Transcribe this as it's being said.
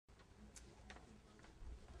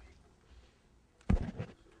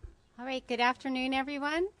All right, good afternoon,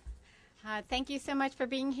 everyone. Thank you so much for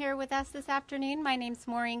being here with us this afternoon. My name's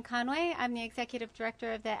Maureen Conway. I'm the Executive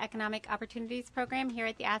Director of the Economic Opportunities Program here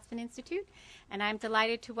at the Aspen Institute, and I'm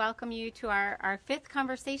delighted to welcome you to our fifth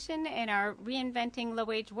conversation in our Reinventing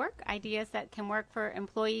Low-Wage Work, Ideas That Can Work for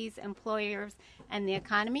Employees, Employers, and the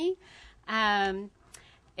Economy.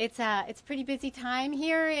 It's a pretty busy time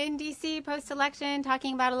here in DC post-election,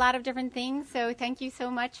 talking about a lot of different things, so thank you so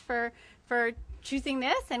much for choosing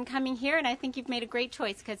this and coming here, and I think you've made a great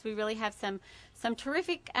choice because we really have some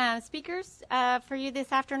terrific speakers for you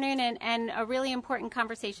this afternoon and a really important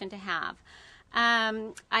conversation to have.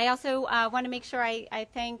 I also want to make sure I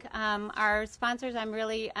thank our sponsors. I'm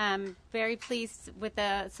really very pleased with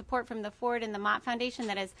the support from the Ford and the Mott Foundation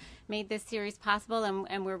that has made this series possible,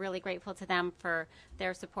 and we're really grateful to them for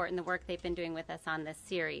their support and the work they've been doing with us on this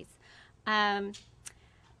series. You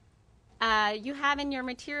have in your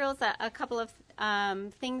materials a couple of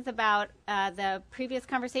things about the previous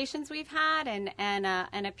conversations we've had, and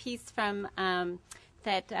a piece from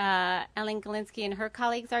that Ellen Galinsky and her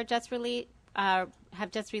colleagues have just released,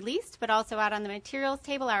 but also out on the materials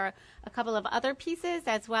table are a couple of other pieces,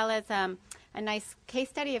 as well as a nice case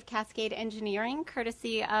study of Cascade Engineering,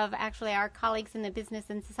 courtesy of actually our colleagues in the Business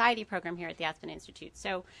and Society program here at the Aspen Institute.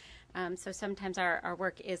 So sometimes our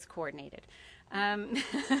work is coordinated. And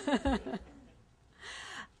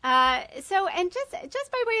just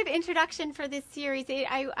by way of introduction for this series,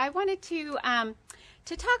 I wanted to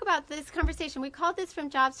talk about this conversation. We called this From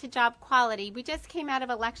Jobs to Job Quality. We just came out of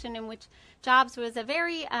an election in which jobs was a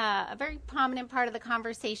very prominent part of the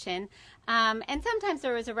conversation, and sometimes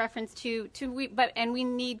there was a reference and we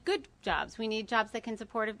need good jobs. We need jobs that can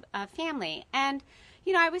support a family. And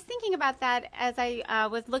you know, I was thinking about that as I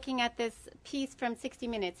was looking at this piece from 60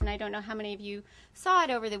 Minutes, and I don't know how many of you saw it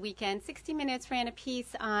over the weekend. 60 Minutes ran a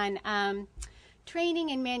piece on training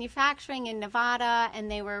in manufacturing in Nevada, and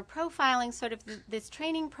they were profiling sort of this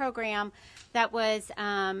training program that was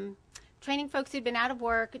training folks who'd been out of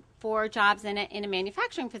work for jobs in a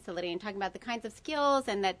manufacturing facility, and talking about the kinds of skills,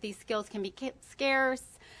 and that these skills can be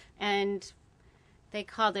scarce, and they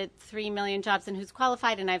called it 3 million jobs and who's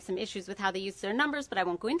qualified, and I have some issues with how they use their numbers, but I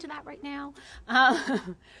won't go into that right now.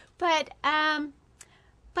 But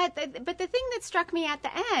the thing that struck me at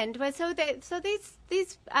the end was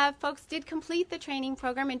these folks did complete the training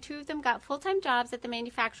program, and 2 of them got full-time jobs at the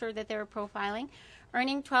manufacturer that they were profiling,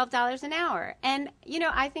 earning $12 an hour. And you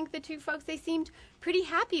know, I think the 2 folks, they seemed pretty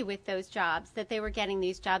happy with those jobs, that they were getting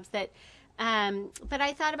these jobs that. But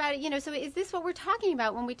I thought about it, you know, so is this what we're talking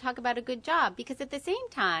about when we talk about a good job? Because at the same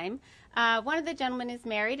time, one of the gentlemen is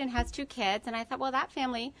married and has 2 kids, and I thought, well, that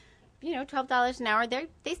family, you know, $12 an hour,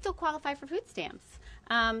 they still qualify for food stamps.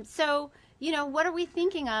 So, you know, what are we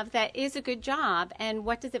thinking of that is a good job, and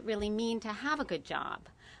what does it really mean to have a good job?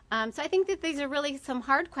 So I think that these are really some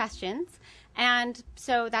hard questions, and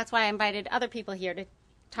so that's why I invited other people here to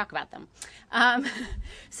talk about them.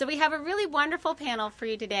 So we have a really wonderful panel for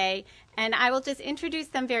you today, and I will just introduce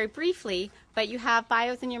them very briefly, but you have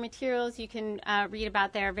bios in your materials. You can read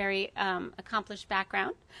about their very accomplished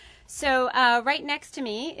background. So right next to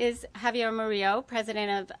me is Javier Murillo,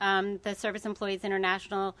 president of the Service Employees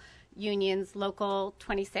International Union's Local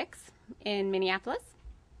 26 in Minneapolis.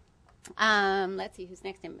 Let's see who's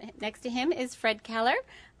next to him. Next to him is Fred Keller,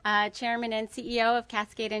 Chairman and CEO of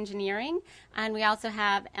Cascade Engineering, and we also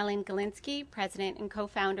have Ellen Galinsky, President and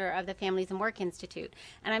co-founder of the Families and Work Institute.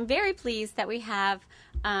 And I'm very pleased that we have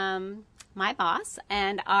my boss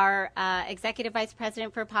and our Executive Vice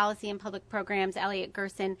President for Policy and Public Programs, Elliot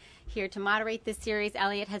Gerson, here to moderate this series.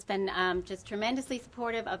 Elliot has been just tremendously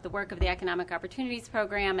supportive of the work of the Economic Opportunities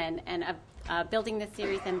Program and of building this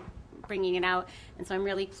series and bringing it out, and so I'm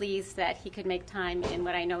really pleased that he could make time in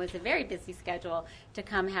what I know is a very busy schedule to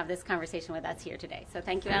come have this conversation with us here today. So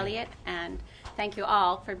thank you, Elliot, and thank you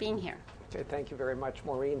all for being here. Okay, thank you very much,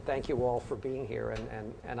 Maureen. Thank you all for being here,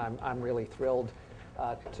 and I'm really thrilled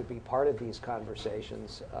to be part of these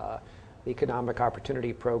conversations. The Economic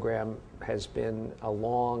Opportunity Program has been a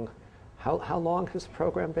long, how long has the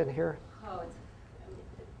program been here? Oh, it's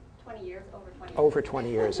 20 years, over 20 years. Over 20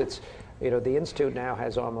 years. It's, you know, the Institute now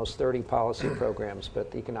has almost 30 policy programs,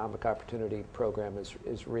 but the Economic Opportunity Program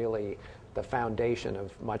is really the foundation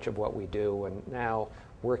of much of what we do. And now,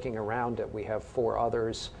 working around it, we have 4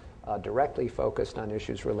 others directly focused on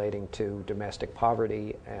issues relating to domestic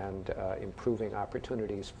poverty and improving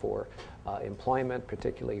opportunities for employment,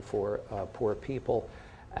 particularly for poor people.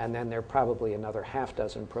 And then there are probably another half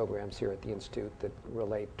dozen programs here at the Institute that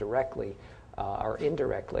relate directly or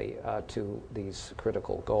indirectly to these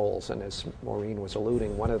critical goals. And as Maureen was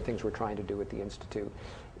alluding, one of the things we're trying to do at the Institute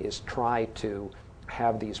is try to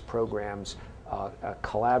have these programs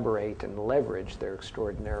collaborate and leverage their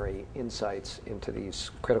extraordinary insights into these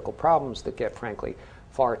critical problems that get, frankly,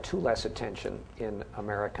 far too less attention in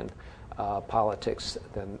American politics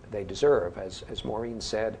than they deserve. As Maureen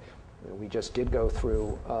said, we just did go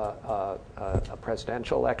through a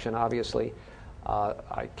presidential election, obviously.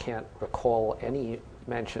 I can't recall any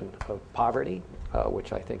mention of poverty,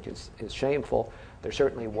 which I think is shameful. There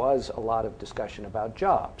certainly was a lot of discussion about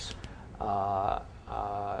jobs.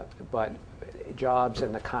 But jobs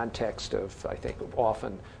in the context of, I think,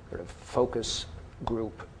 often sort of focus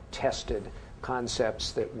group tested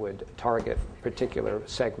concepts that would target particular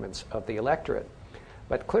segments of the electorate.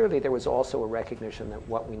 But clearly there was also a recognition that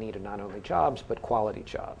what we need are not only jobs, but quality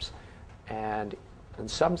jobs. And in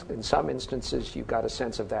some instances, you got a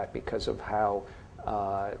sense of that because of how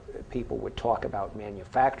people would talk about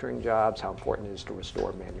manufacturing jobs, how important it is to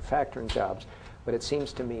restore manufacturing jobs. But it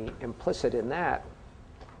seems to me implicit in that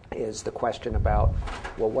is the question about,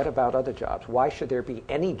 well, what about other jobs? Why should there be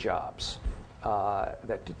any jobs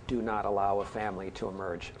that do not allow a family to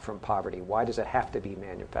emerge from poverty? Why does it have to be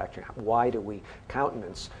manufacturing? Why do we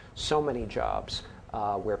countenance so many jobs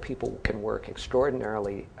where people can work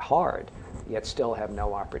extraordinarily hard, yet still have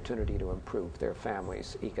no opportunity to improve their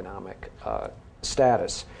family's economic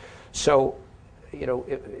status? So, you know,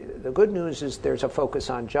 the good news is there's a focus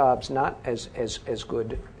on jobs. Not as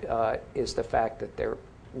good is the fact that they're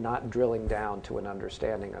not drilling down to an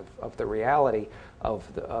understanding of the reality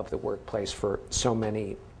of the workplace for so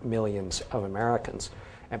many millions of Americans.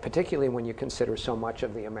 And particularly when you consider so much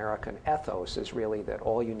of the American ethos is really that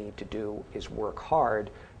all you need to do is work hard,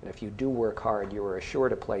 and if you do work hard, you are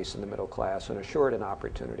assured a place in the middle class and assured an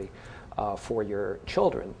opportunity for your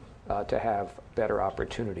children to have better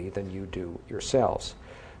opportunity than you do yourselves.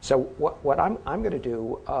 So what I'm going to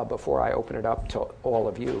do before I open it up to all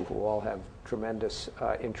of you who all have tremendous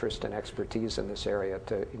interest and expertise in this area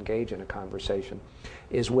to engage in a conversation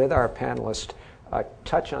is with our panelists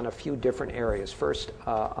touch on a few different areas. First,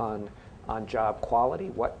 on job quality,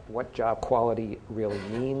 what job quality really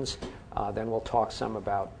means. Then we'll talk some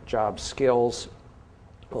about job skills.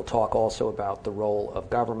 We'll talk also about the role of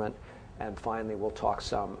government. And finally, we'll talk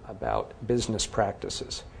some about business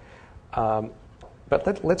practices.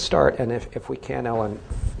 But let's start, and if we can, Ellen,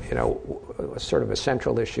 you know, sort of a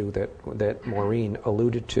central issue that Maureen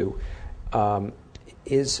alluded to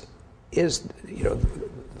is you know,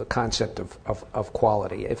 the concept of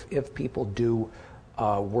quality. If people do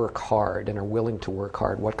work hard and are willing to work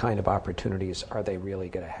hard, what kind of opportunities are they really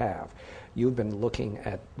going to have? You've been looking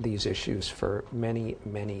at these issues for many,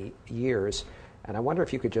 many years. And I wonder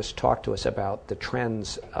if you could just talk to us about the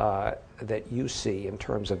trends that you see in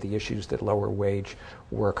terms of the issues that lower wage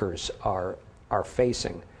workers are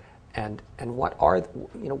facing, and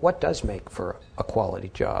what does make for a quality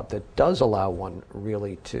job that does allow one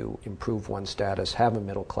really to improve one's status, have a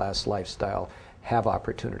middle class lifestyle, have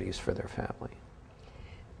opportunities for their family.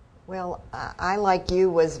 Well, I, like you,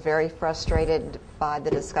 was very frustrated by the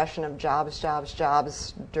discussion of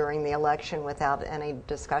jobs during the election without any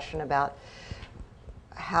discussion about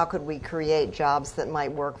how could we create jobs that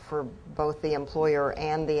might work for both the employer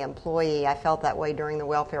and the employee. I felt that way during the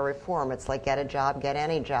welfare reform. It's like, get a job, get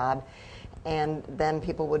any job, and then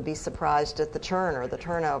people would be surprised at the churn or the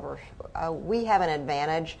turnover. We have an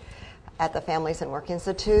advantage at the Families and Work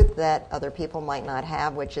Institute that other people might not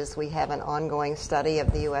have, which is we have an ongoing study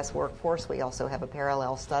of the U.S. workforce. We also have a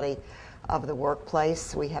parallel study of the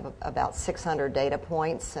workplace. We have about 600 data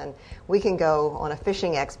points, and we can go on a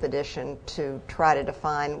fishing expedition to try to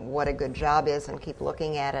define what a good job is and keep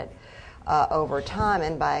looking at it over time.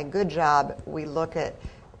 And by a good job, we look at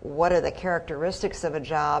what are the characteristics of a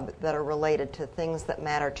job that are related to things that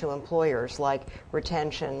matter to employers, like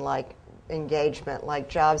retention, like engagement, like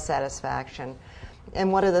job satisfaction,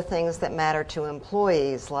 and what are the things that matter to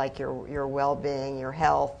employees, like your well-being, your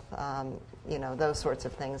health, you know, those sorts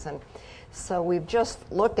of things. And so we've just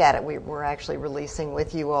looked at it. We're actually releasing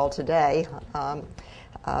with you all today,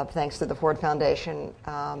 thanks to the Ford Foundation,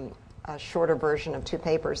 a shorter version of 2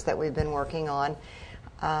 papers that we've been working on.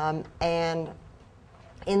 And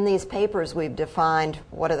in these papers, we've defined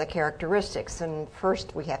what are the characteristics. And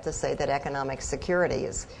first, we have to say that economic security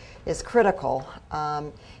is critical.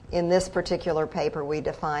 In this particular paper, we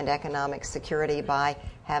defined economic security by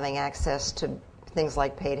having access to things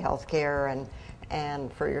like paid health care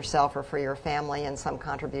and for yourself or for your family and some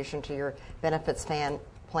contribution to your benefits plan.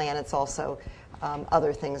 It's also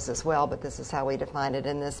other things as well, but this is how we defined it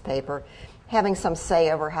in this paper. Having some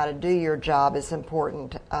say over how to do your job is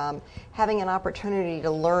important. Having an opportunity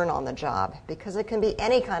to learn on the job, because it can be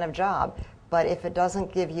any kind of job. but if it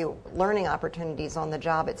doesn't give you learning opportunities on the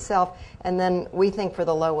job itself, and then we think for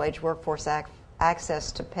the low-wage workforce,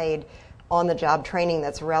 access to paid on-the-job training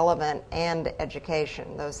that's relevant and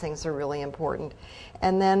education. Those things are really important.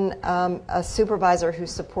 And then a supervisor who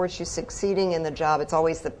supports you succeeding in the job. It's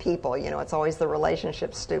always the people, it's always the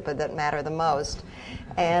relationships, stupid, that matter the most.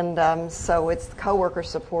 And so it's coworker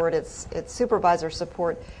support, it's supervisor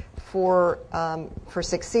support for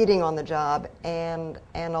succeeding on the job, and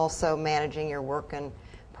also managing your work and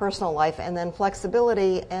personal life, and then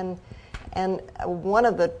flexibility. And one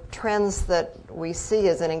of the trends that we see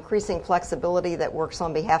is an increasing flexibility that works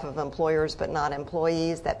on behalf of employers but not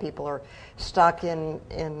employees, that people are stuck in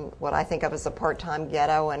what I think of as a part-time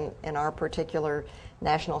ghetto. And in our particular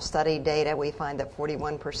national study data, we find that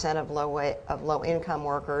 41% of low-income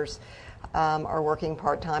workers are working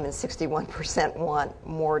part-time, and 61% want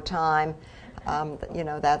more time.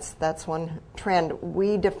 That's one trend.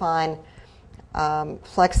 We define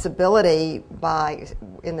flexibility by,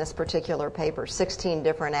 in this particular paper, 16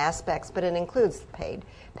 different aspects, but it includes paid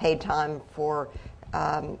time for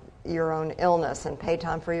your own illness, and paid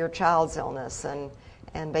time for your child's illness, and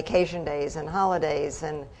vacation days and holidays,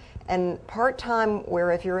 and part-time,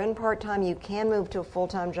 where if you're in part-time you can move to a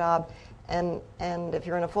full-time job, and if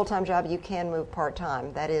you're in a full-time job you can move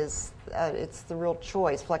part-time. That is, it's the real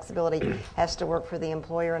choice. Flexibility has to work for the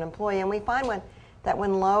employer and employee, and we find when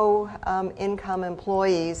low-income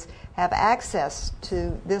employees have access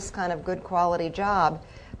to this kind of good quality job,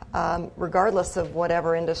 regardless of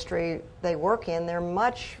whatever industry they work in, they're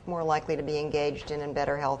much more likely to be engaged in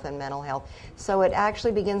better health and mental health. So it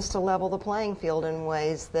actually begins to level the playing field in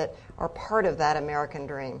ways that are part of that American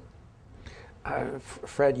dream.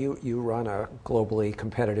 Fred, you run a globally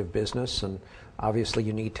competitive business, and obviously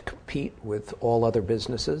you need to compete with all other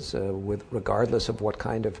businesses, regardless of what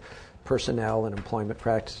kind of personnel and employment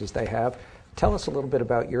practices they have. Tell us a little bit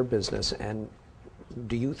about your business, and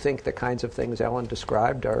do you think the kinds of things Ellen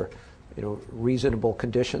described are, reasonable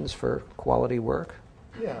conditions for quality work?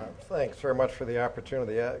 Yeah, thanks very much for the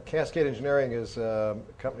opportunity. Cascade Engineering is a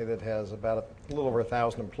company that has about a little over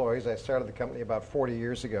 1,000 employees. I started the company about 40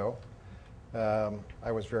 years ago.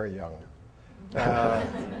 I was very young.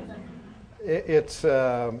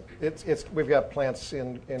 We've got plants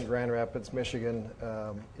in Grand Rapids, Michigan,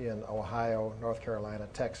 in Ohio, North Carolina,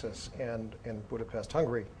 Texas, and in Budapest,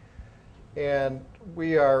 Hungary. And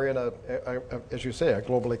we are in as you say, a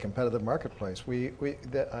globally competitive marketplace. In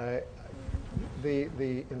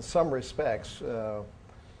some respects, the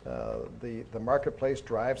marketplace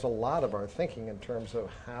drives a lot of our thinking in terms of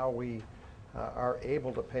how we are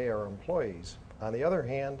able to pay our employees. On the other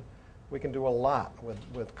hand, we can do a lot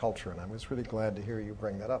with culture, and I was really glad to hear you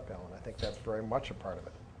bring that up, Ellen. I think that's very much a part of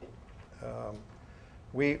it.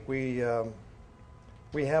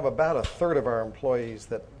 We have about a third of our employees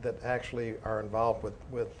that actually are involved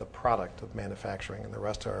with the product of manufacturing, and the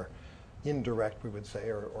rest are indirect, we would say,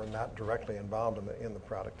 or not directly involved in the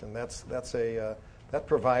product, and that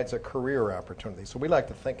provides a career opportunity. So we like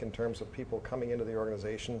to think in terms of people coming into the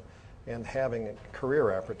organization and having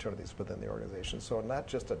career opportunities within the organization. So not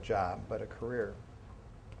just a job, but a career.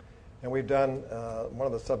 And we've done, one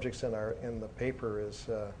of the subjects in the paper is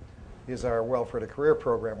our Welfare to Career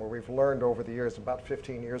program, where we've learned over the years, about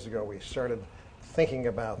 15 years ago, we started thinking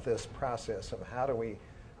about this process of how do we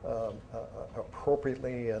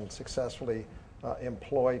appropriately and successfully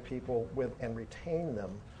employ people and retain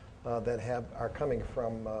them that are coming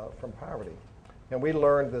from poverty. And we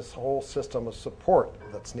learned this whole system of support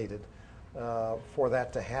that's needed for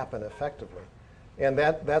that to happen effectively. And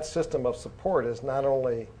that system of support is not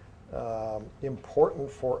only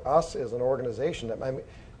important for us as an organization. I mean,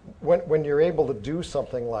 when you're able to do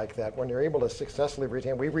something like that, when you're able to successfully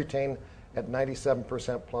retain, we retain at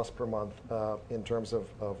 97% plus per month in terms of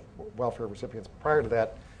welfare recipients. Prior to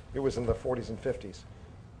that, it was in the 40s and 50s.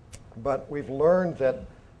 But we've learned that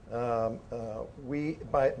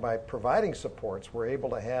by providing supports, we're able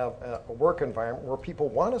to have a work environment where people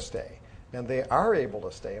want to stay, and they are able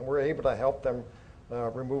to stay, and we're able to help them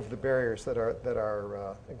remove the barriers that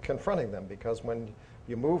are confronting them. Because when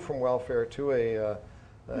you move from welfare to a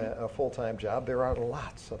full-time job, there are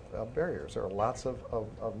lots of barriers. There are lots of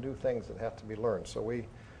new things that have to be learned. So we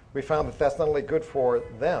found that that's not only good for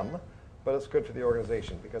them, but it's good for the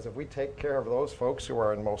organization, because if we take care of those folks who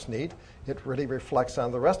are in most need, it really reflects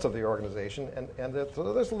on the rest of the organization. And there's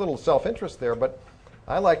a little self-interest there, but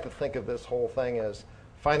I like to think of this whole thing as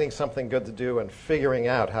finding something good to do and figuring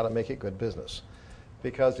out how to make it good business.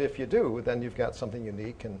 Because if you do, then you've got something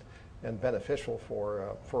unique, and and beneficial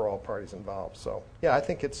for all parties involved. So yeah, I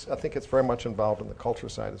think it's very much involved in the culture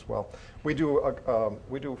side as well. We do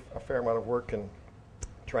a fair amount of work in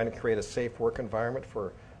trying to create a safe work environment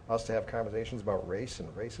for us to have conversations about race and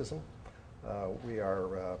racism. We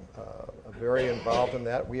are very involved in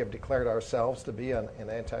that. We have declared ourselves to be an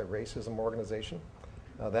anti-racism organization.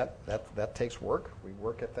 That takes work. We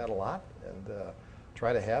work at that a lot and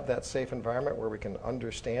try to have that safe environment where we can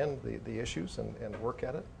understand the issues and work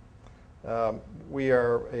at it. We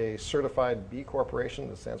are a certified B Corporation,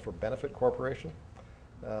 that stands for Benefit Corporation.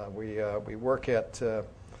 We work at the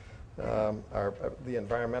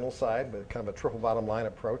environmental side, but kind of a triple bottom line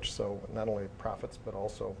approach, so not only profits but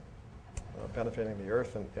also benefiting the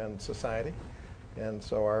earth and society. And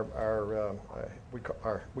so we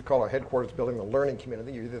call our headquarters building the learning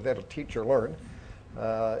community. You're either there to teach or learn.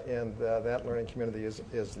 And that learning community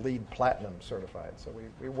is LEED Platinum certified. So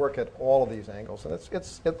we work at all of these angles, and it's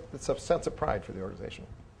a sense of pride for the organization.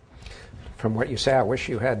 From what you say, I wish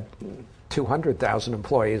you had 200,000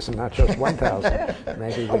 employees and not just 1,000.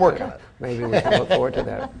 Maybe we can look forward to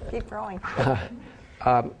that. Keep growing.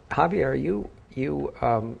 Javier, you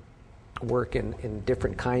work in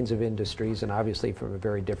different kinds of industries, and obviously from a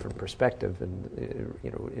very different perspective, and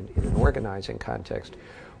in an organizing context.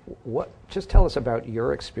 Just tell us about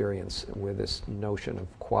your experience with this notion of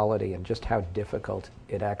quality and just how difficult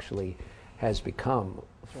it actually has become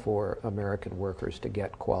for American workers to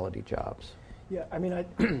get quality jobs. Yeah, I mean,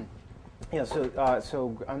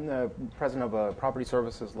 so I'm the president of a property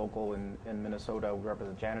services local in Minnesota. We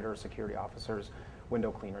represent janitors, security officers, window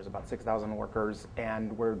cleaners, about 6,000 workers,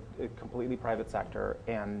 and we're a completely private sector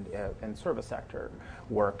and service sector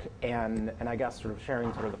work. And I guess sort of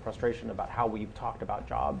sharing sort of the frustration about how we've talked about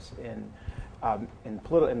jobs in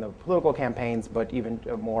the political campaigns, but even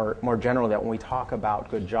more generally, that when we talk about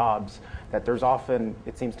good jobs, that there's often,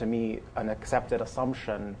 it seems to me, an accepted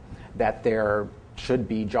assumption that there should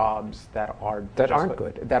be jobs that aren't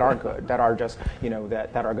good, that are just,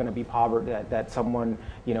 that are going to be poverty, that someone,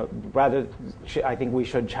 rather, I think we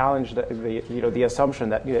should challenge the assumption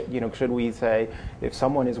that, should we say, if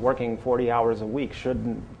someone is working 40 hours a week,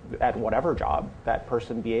 shouldn't, at whatever job, that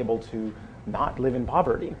person be able to not live in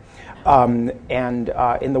poverty. And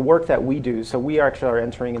in the work that we do, so we actually are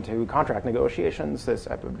entering into contract negotiations. I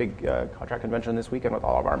have a big contract convention this weekend with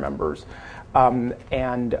all of our members.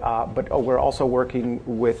 But we're also working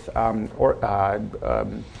with, in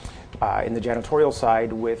the janitorial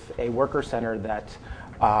side, with a worker center that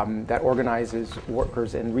organizes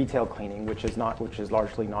workers in retail cleaning, which is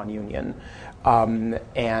largely non-union,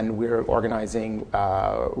 and we're organizing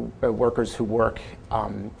workers who work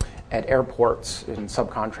at airports in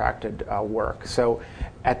subcontracted work. So,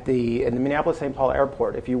 in the Minneapolis-St. Paul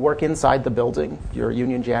Airport, if you work inside the building, you're a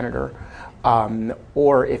union janitor,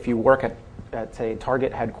 or if you work at say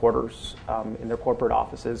Target headquarters in their corporate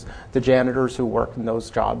offices, the janitors who work in those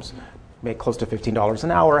jobs make close to $15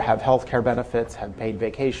 an hour, have health care benefits, have paid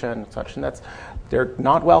vacation, such, and they're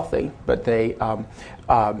not wealthy, but they,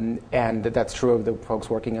 and that's true of the folks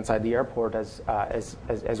working inside the airport as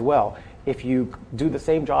well. If you do the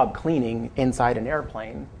same job cleaning inside an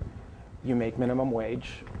airplane, you make minimum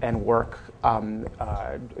wage and work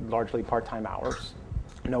largely part-time hours,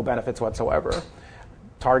 no benefits whatsoever.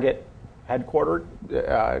 Target headquartered,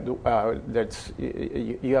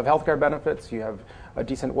 you have health care benefits, you have a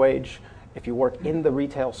decent wage. If you work in the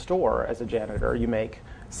retail store as a janitor, you make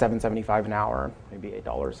 $7.75 an hour, maybe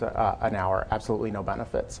 $8 an hour, absolutely no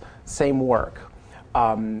benefits. Same work.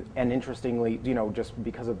 And interestingly, just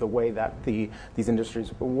because of the way that these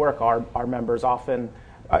industries work, our members often,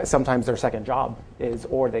 sometimes their second job is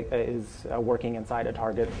working inside a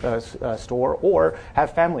Target store, or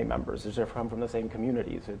have family members as they come from the same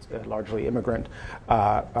communities. It's a largely immigrant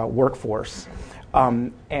workforce.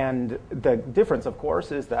 And the difference, of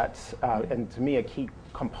course, is that, and to me, a key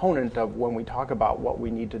component of when we talk about what we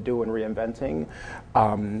need to do in reinventing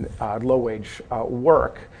low-wage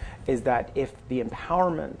work, is that if the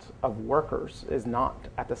empowerment of workers is not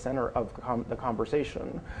at the center of the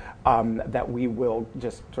conversation, that we will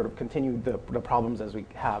just sort of continue the problems as we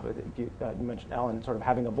have. You mentioned, Ellen, sort of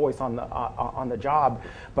having a voice on the job,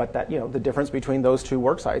 but that the difference between those two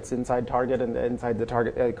work sites, inside Target and inside the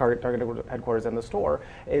Target headquarters and the store,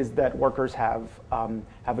 is that workers have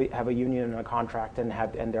a union and a contract, and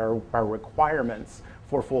there are requirements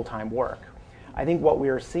for full-time work. I think what we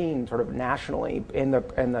are seeing sort of nationally and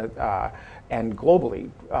globally,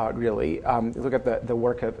 really, look at the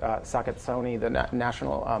work of Saket Soni, the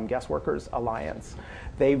National Guest Workers Alliance.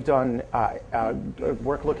 They've done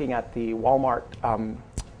work looking at the Walmart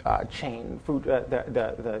chain,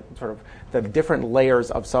 the sort of the different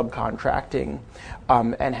layers of subcontracting,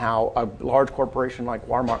 and how a large corporation like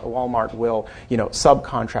Walmart will,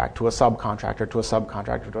 subcontract to a subcontractor to a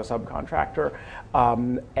subcontractor to a subcontractor,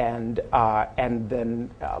 and then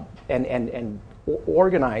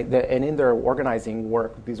organize, and in their organizing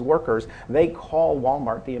work, these workers, they call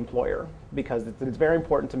Walmart the employer, because it's very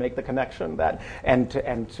important to make the connection that and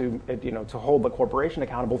to hold the corporation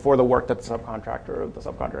accountable for the work that the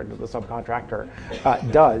subcontractor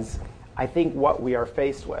does. I think what we are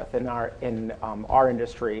faced with in our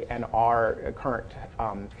industry and our current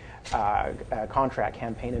contract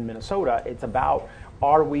campaign in Minnesota, it's about,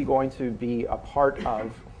 are we going to be a part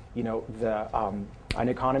of an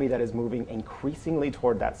economy that is moving increasingly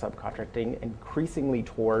toward that subcontracting, increasingly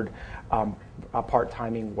toward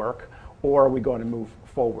part-timing work, or are we going to move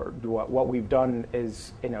forward? What we've done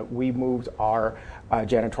is, we moved our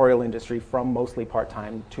janitorial industry from mostly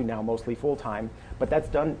part-time to now mostly full-time, but that's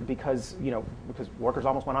done because workers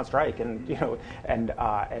almost went on strike and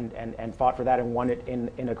fought for that and won it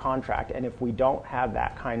in a contract. And if we don't have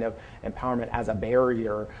that kind of empowerment as a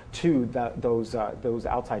barrier to those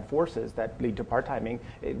outside forces that lead to part-timing,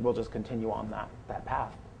 it will just continue on that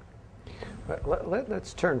path.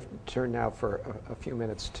 Let's turn now for a few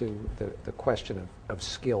minutes to the question of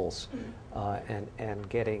skills and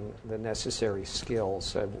getting the necessary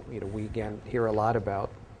skills. We again hear a lot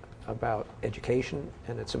about education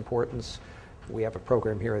and its importance. We have a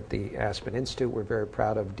program here at the Aspen Institute we're very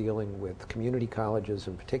proud of, dealing with community colleges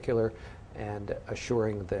in particular and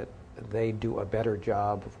assuring that they do a better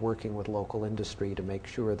job of working with local industry to make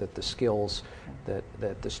sure that the skills that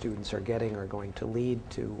the students are getting are going to lead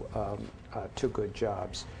to good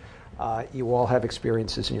jobs. You all have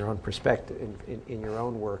experiences in your own perspective, in your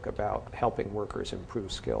own work, about helping workers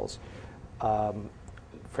improve skills.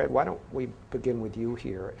 Fred, why don't we begin with you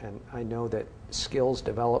here? And I know that skills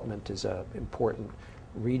development is an important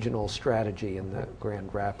regional strategy in the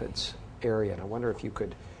Grand Rapids area, and I wonder if you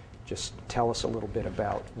could just tell us a little bit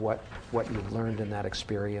about what you've learned in that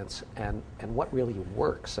experience and what really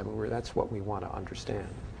works. I mean, that's what we want to understand.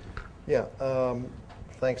 Yeah,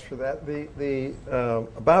 thanks for that.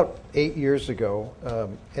 About 8 years ago,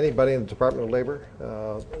 anybody in the Department of Labor,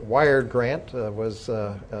 Wired grant was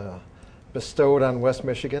bestowed on West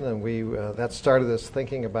Michigan, and that started us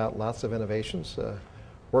thinking about lots of innovations.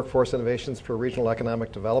 Workforce Innovations for Regional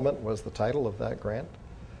Economic Development was the title of that grant.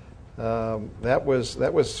 That was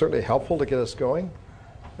certainly helpful to get us going.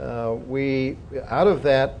 Out of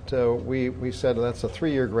that, we said that's a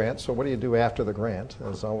 3-year grant. So what do you do after the grant?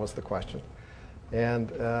 Is always the question. And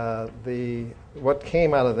what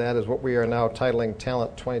came out of that is what we are now titling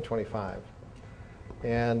Talent 2025.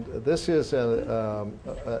 And this is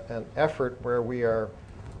an effort where we are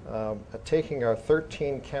taking our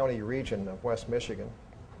 13-county region of West Michigan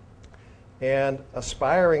and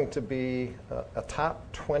aspiring to be a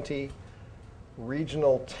top 20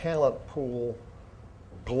 regional talent pool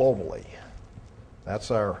globally. That's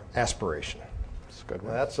our aspiration. That's a good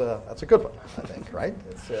one. That's a good one, I think, right?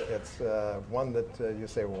 It's one that you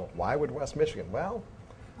say, well, why would West Michigan? Well,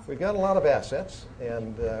 we've got a lot of assets,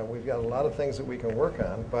 and we've got a lot of things that we can work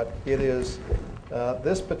on, but it is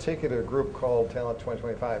this particular group called Talent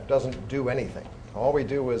 2025 doesn't do anything. All we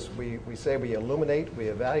do is we say we illuminate, we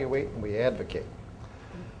evaluate, and we advocate.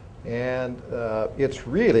 And it's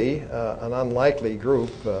really an unlikely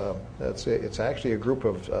group. It's actually a group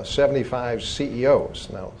of 75 CEOs.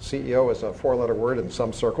 Now, CEO is a 4-letter word in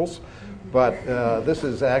some circles, but this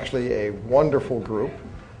is actually a wonderful group.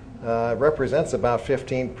 It represents about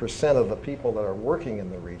 15% of the people that are working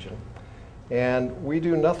in the region. And we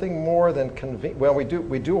do nothing more than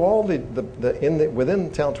we do all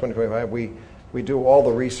within Talent 2025, we do all the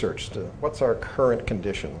research to what's our current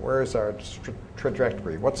condition, where is our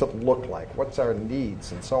trajectory, what's it look like, what's our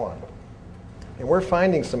needs, and so on. And we're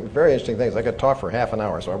finding some very interesting things. I could talk for half an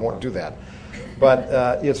hour, so I won't do that.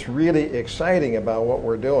 But it's really exciting about what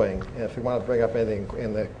we're doing. And if you want to bring up anything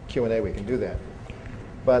in the Q&A, we can do that.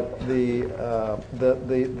 But the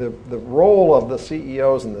role of the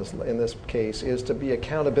CEOs in this case is to be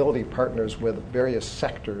accountability partners with various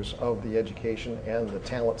sectors of the education and the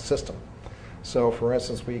talent system. So, for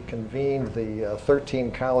instance, we convened the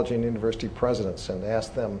 13 college and university presidents and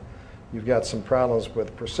asked them, you've got some problems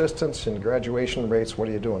with persistence and graduation rates, what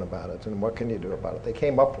are you doing about it, and what can you do about it? They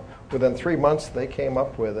came up, within 3 months, they came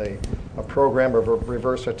up with a program of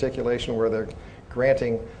reverse articulation where they're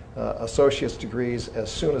granting associate's degrees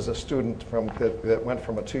as soon as a student that went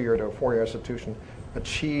from a 2-year to a 4-year institution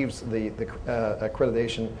achieves the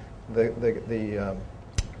accreditation, the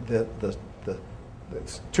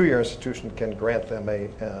two-year institution can grant them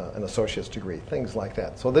an associate's degree, things like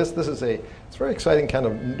that. So this is it's a very exciting kind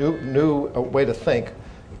of new way to think.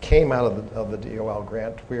 It came out of the DOL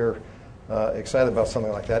grant. We're excited about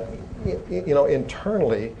something like that.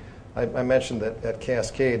 Internally, I mentioned that at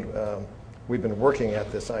Cascade, we've been working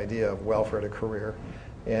at this idea of welfare to career,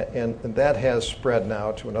 and that has spread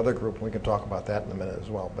now to another group, and we can talk about that in a minute as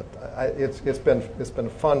well. But it's been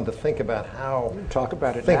fun to think about how talk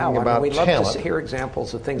about it thinking now. about we'd love talent. to hear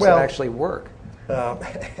examples of things that actually work.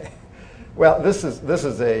 Well, this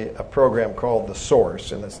is a program called The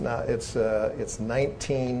Source, and it's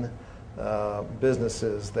 19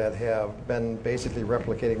 businesses that have been basically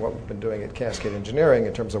replicating what we've been doing at Cascade Engineering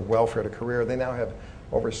in terms of welfare to career. They now have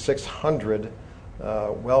over 600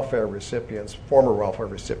 welfare recipients, former welfare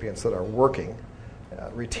recipients that are working,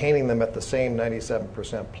 retaining them at the same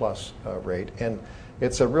 97% plus rate. And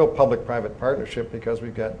it's a real public-private partnership because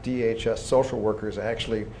we've got DHS social workers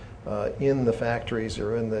actually in the factories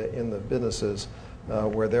or in the businesses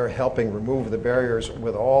where they're helping remove the barriers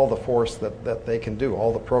with all the force that they can do,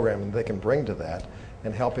 all the programming they can bring to that,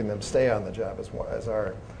 and helping them stay on the job. As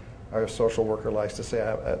our social worker likes to say,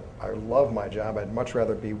 I love my job. I'd much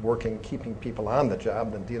rather be working, keeping people on the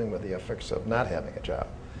job than dealing with the effects of not having a job.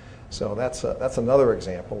 So that's another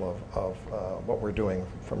example of what we're doing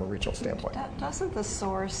from a regional standpoint. Doesn't the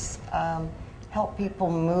Source help people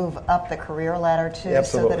move up the career ladder too?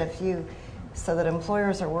 Absolutely. So that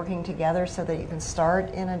employers are working together so that you can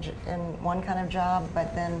start in one kind of job,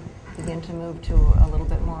 but then begin to move to a little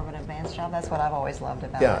bit more of an advanced job? That's what I've always loved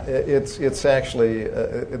about it. Yeah, it's actually,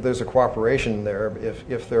 there's a cooperation there.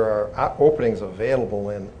 If there are openings available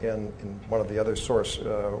in one of the other Source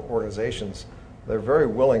organizations, they're very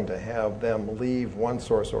willing to have them leave one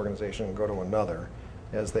Source organization and go to another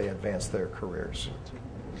as they advance their careers.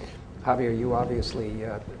 Javier, you obviously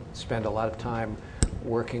spend a lot of time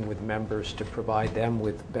working with members to provide them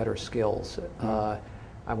with better skills.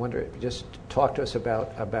 I wonder, just talk to us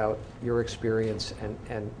about your experience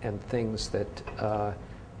and things that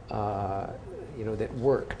that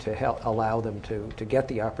work to help allow them to get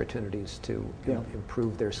the opportunities to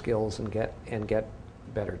improve their skills and get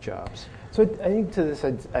better jobs. So I think to this,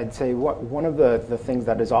 I'd say one of the things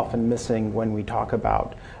that is often missing when we talk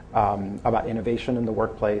about innovation in the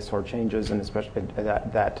workplace or changes, and especially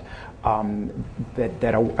that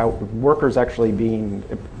workers actually being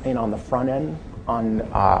in on the front end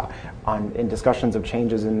in discussions of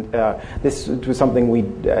changes, and this was something we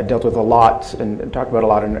dealt with a lot and talked about a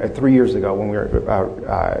lot 3 years ago when we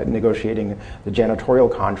were negotiating the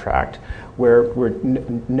janitorial contract, where we're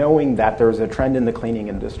knowing that there's a trend in the cleaning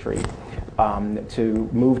industry to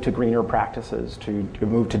move to greener practices, to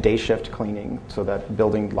move to day shift cleaning so that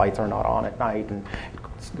building lights are not on at night, and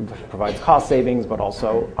it provides cost savings, but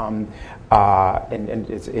also and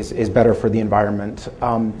is better for the environment.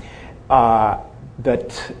 But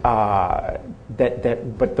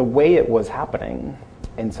the way it was happening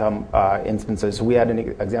in some instances, we had an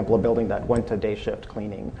example of a building that went to day shift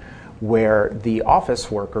cleaning, where the office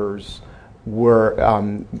workers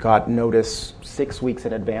got notice 6 weeks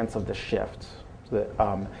in advance of the shift,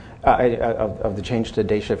 of the change to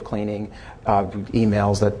day shift cleaning,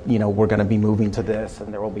 emails that we're going to be moving to this,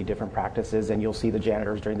 and there will be different practices, and you'll see the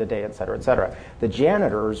janitors during the day, et cetera, et cetera. The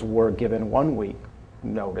janitors were given 1 week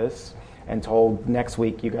notice and told next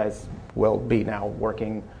week you guys will be now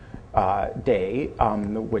working day,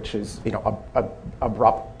 which is a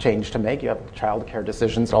abrupt change to make. You have child care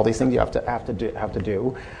decisions, all these things you have to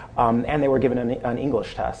do. And they were given an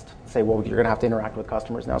English test. Say, well, you're going to have to interact with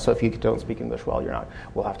customers now. So if you don't speak English well,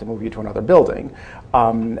 we'll have to move you to another building.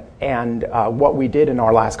 And what we did in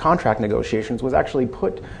our last contract negotiations was actually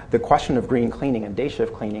put the question of green cleaning and day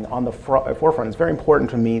shift cleaning on the forefront. It's very important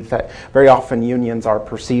to me that very often unions are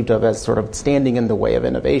perceived of as sort of standing in the way of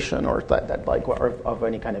innovation or of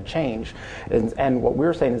any kind of change. And what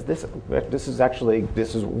we're saying is this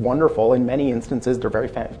is wonderful. In many instances, they're very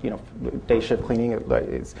day shift cleaning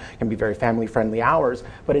can be very family-friendly hours,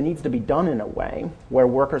 but it needs to be done in a way where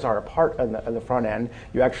workers are a part of the front end.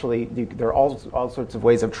 There are all sorts of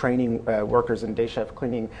ways of training workers in day shift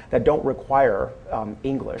cleaning that don't require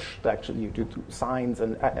English. Actually, you do signs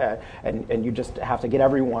and you just have to get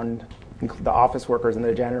everyone, the office workers and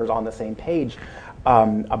the janitors, on the same page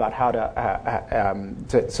about how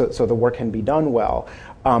so the work can be done well.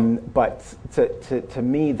 But to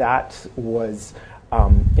me, that was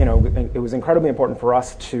it was incredibly important for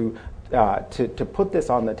us to to put this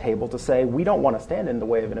on the table, to say we don't want to stand in the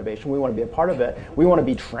way of innovation. We want to be a part of it. We want to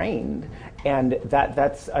be trained, and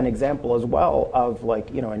that's an example as well of,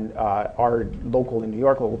 like, in our local in New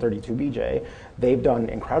York, Local 32 BJ, they've done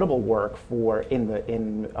incredible work in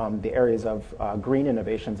the areas of green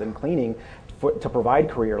innovations and cleaning, to provide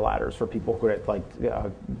career ladders for people who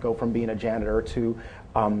go from being a janitor to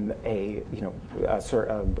a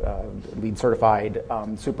LEED certified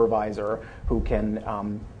supervisor who can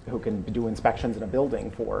do inspections in a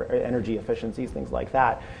building for energy efficiencies, things like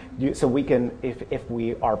that. So we can, if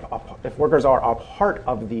workers are a part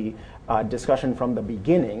of the discussion from the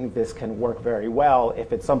beginning, this can work very well.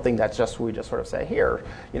 If it's something that's we just sort of say, here,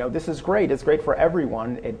 this is great. It's great for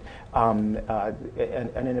everyone. An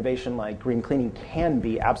innovation like green cleaning can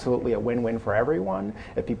be absolutely a win-win for everyone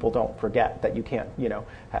if people don't forget that you can't,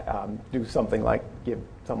 do something like give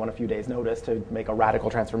someone a few days' notice to make a radical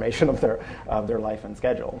transformation of their life and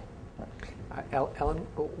schedule. Ellen,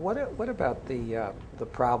 what about the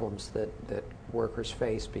problems that workers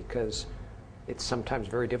face, because it's sometimes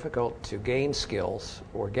very difficult to gain skills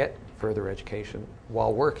or get further education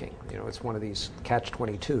while working? It's one of these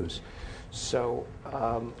catch-22s. So,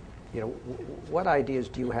 what ideas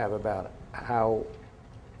do you have about how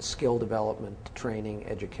skill development, training,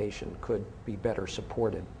 education could be better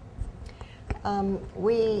supported?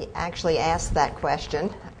 We actually asked that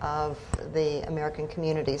question of the American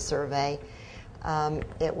Community Survey.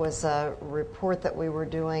 It was a report that we were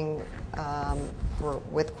doing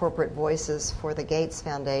with Corporate Voices for the Gates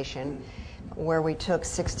Foundation, where we took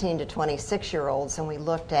 16 to 26-year-olds and we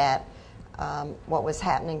looked at what was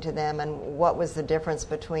happening to them and what was the difference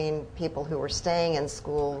between people who were staying in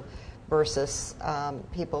school versus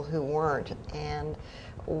people who weren't. And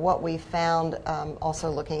what we found,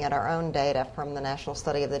 also looking at our own data from the National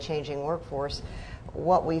Study of the Changing Workforce,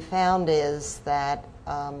 what we found is that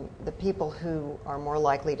the people who are more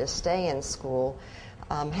likely to stay in school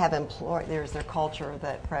have there's their culture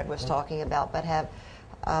that Fred was talking about, but have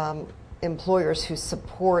employers who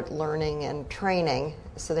support learning and training.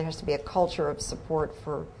 So there has to be a culture of support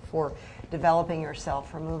for developing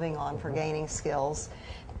yourself, for moving on, for gaining skills.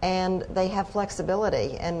 And they have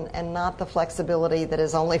flexibility, and not the flexibility that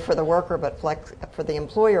is only for the worker, but for the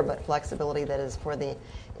employer, but flexibility that is for the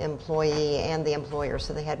employee and the employer.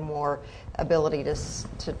 So they had more ability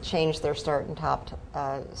to change their start and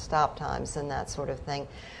stop times and that sort of thing.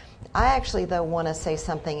 I actually, though, want to say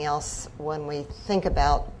something else when we think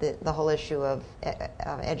about the whole issue of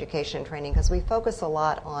education and training, because we focus a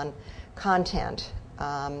lot on content,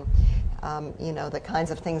 the kinds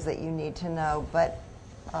of things that you need to know. But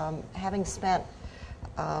having spent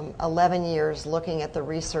 11 years looking at the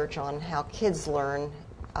research on how kids learn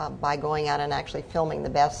by going out and actually filming the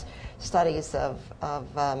best studies of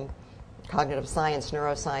cognitive science,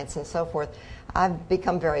 neuroscience, and so forth, I've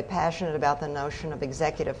become very passionate about the notion of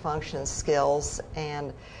executive function skills,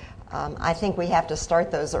 and I think we have to start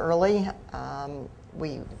those early.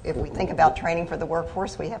 If we think about training for the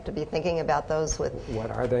workforce, we have to be thinking about those with...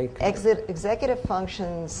 What are they? Executive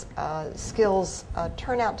functions skills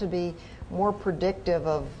turn out to be more predictive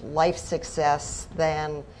of life success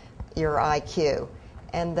than your IQ.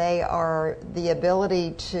 And they are the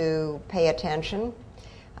ability to pay attention,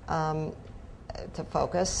 to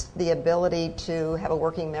focus, the ability to have a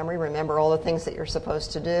working memory, remember all the things that you're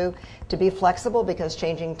supposed to do, to be flexible because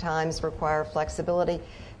changing times require flexibility,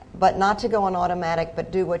 but not to go on automatic,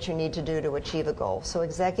 but do what you need to do to achieve a goal. So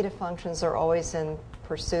executive functions are always in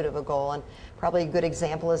pursuit of a goal, and probably a good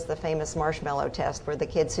example is the famous marshmallow test, where the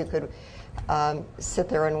kids who could sit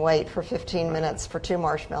there and wait for 15 minutes for 2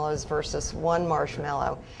 marshmallows versus 1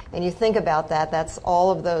 marshmallow. And you think about that, that's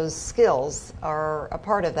all of those skills are a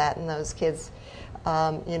part of that, and those kids,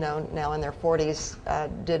 now in their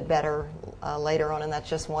 40s, did better later on, and that's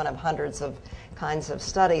just one of hundreds of kinds of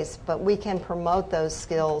studies. But we can promote those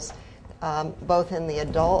skills both in the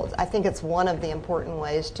adult. I think it's one of the important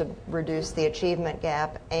ways to reduce the achievement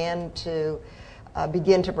gap and to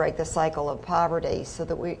begin to break the cycle of poverty, so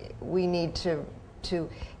that we need to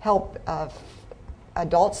help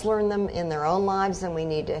adults learn them in their own lives, and we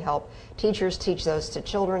need to help teachers teach those to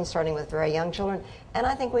children, starting with very young children. And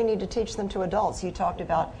I think we need to teach them to adults. You talked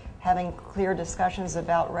about having clear discussions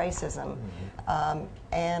about racism.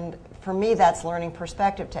 And for me, that's learning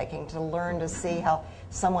perspective taking, to learn to see how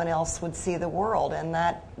someone else would see the world. And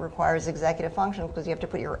that requires executive function, because you have to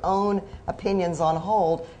put your own opinions on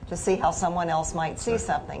hold to see how someone else might see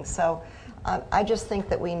something. So I just think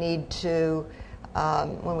that we need to,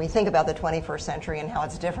 when we think about the 21st century and how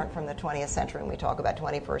it's different from the 20th century, and we talk about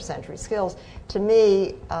 21st century skills, to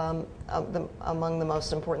me, among the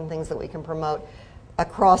most important things that we can promote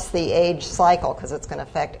across the age cycle, because it's going to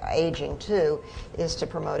affect aging too, is to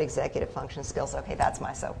promote executive function skills. Okay, that's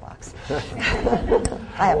my soapbox.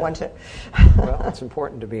 I have one too. Well, it's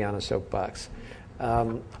important to be on a soapbox.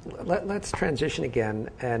 Let's transition again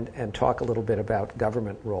and talk a little bit about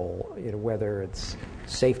government role, whether it's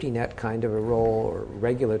safety net kind of a role or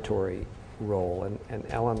regulatory role. And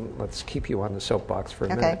Ellen, let's keep you on the soapbox for a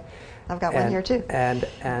minute. Okay, I've got one here too.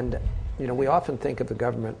 And we often think of the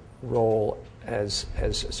government role as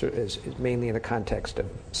mainly in the context of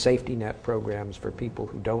safety net programs for people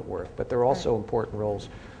who don't work, but there are also important roles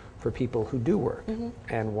for people who do work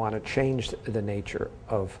and want to change the nature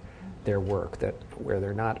of their work, that where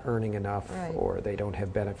they're not earning enough or they don't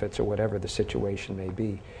have benefits or whatever the situation may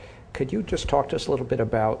be. Could you just talk to us a little bit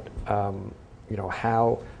about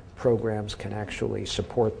how programs can actually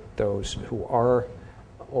support those who are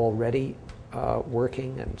already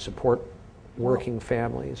working and support working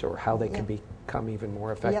families, or how they can become even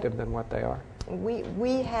more effective than what they are?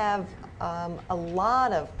 We have a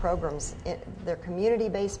lot of programs. They're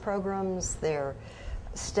community-based programs, they're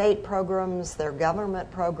state programs, they're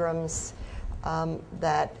government programs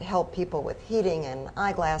that help people with heating and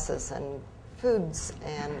eyeglasses and foods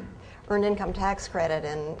and earned income tax credit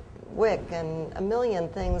and WIC and a million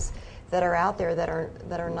things that are out there that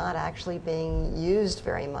are not actually being used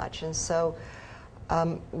very much. And so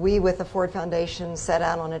we, with the Ford Foundation, set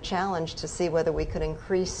out on a challenge to see whether we could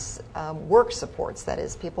increase work supports, that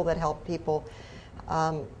is, people that help people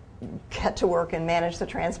get to work and manage the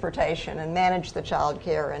transportation and manage the child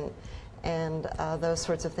care and those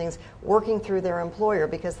sorts of things, working through their employer,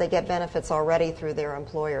 because they get benefits already through their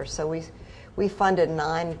employer. So we funded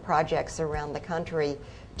 9 projects around the country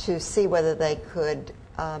to see whether they could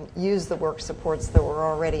use the work supports that were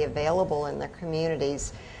already available in their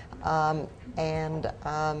communities, and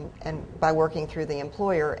by working through the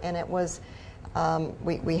employer. And it was,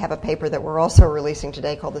 we have a paper that we're also releasing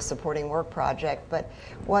today called the Supporting Work Project. But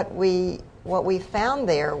what we found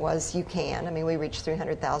there was we reached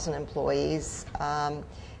 300,000 employees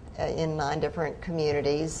in 9 different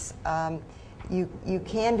communities. You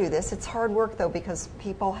can do this. It's hard work though, because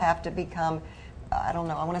people have to become, I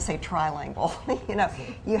want to say trilingual.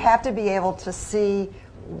 You have to be able to see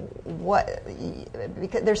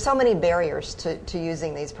because there's so many barriers to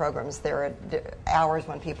using these programs. There are hours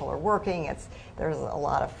when people are working. There's a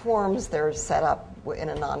lot of forms. They're set up in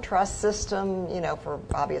a non-trust system, for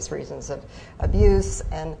obvious reasons of abuse.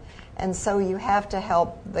 And so you have to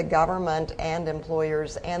help the government and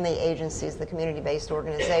employers and the agencies, the community-based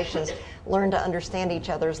organizations, learn to understand each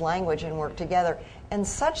other's language and work together. And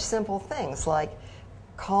such simple things like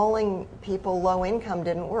calling people low income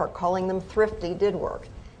didn't work. Calling them thrifty did work.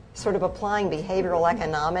 Sort of applying behavioral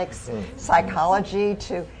economics, psychology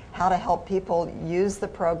to how to help people use the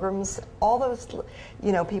programs. All those,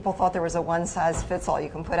 people thought there was a one-size-fits-all. You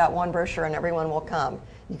can put out one brochure and everyone will come.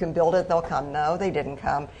 You can build it, they'll come. No, they didn't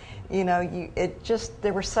come.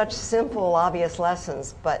 There were such simple, obvious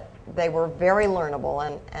lessons, but they were very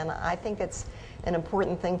learnable. And I think it's an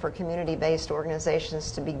important thing for community-based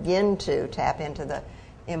organizations to begin to tap into the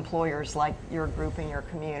employers like your group in your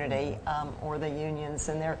community, or the unions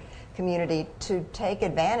in their community, to take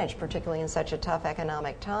advantage, particularly in such a tough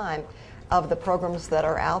economic time, of the programs that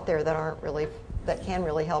are out there that can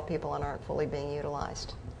really help people and aren't fully being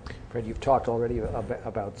utilized. Fred, you've talked already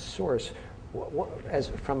about Source.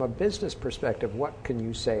 From a business perspective, what can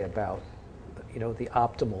you say about the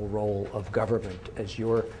optimal role of government as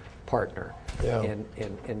your partner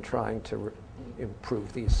in trying to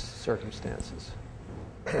improve these circumstances?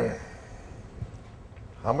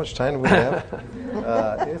 How much time do we have?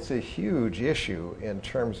 It's a huge issue in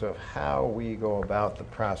terms of how we go about the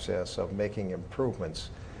process of making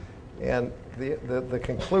improvements. And the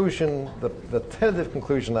conclusion, the tentative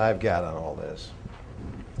conclusion I've got on all this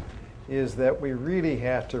is that we really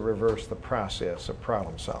have to reverse the process of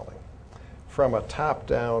problem solving from a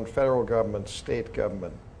top-down federal government, state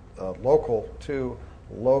government, local to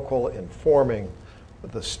local, informing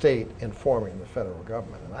the state, informing the federal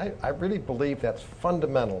government. And I really believe that's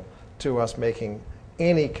fundamental to us making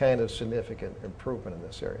any kind of significant improvement in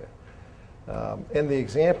this area. In the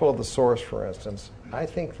example of the Source, for instance, I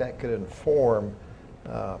think that could inform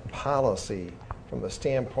policy from the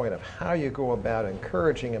standpoint of how you go about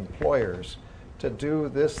encouraging employers to do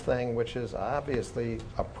this thing, which is obviously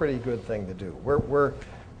a pretty good thing to do. We're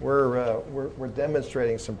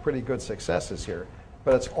demonstrating some pretty good successes here,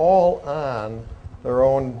 but it's all on their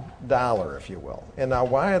own dollar, if you will. And now,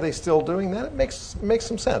 why are they still doing that? It makes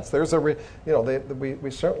some sense. There's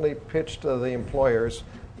we certainly pitched to the employers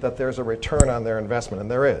that there's a return on their investment,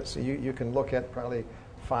 and there is. You can look at probably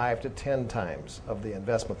 5 to 10 times of the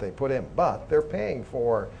investment they put in. But they're paying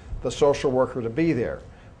for the social worker to be there.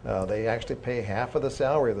 They actually pay half of the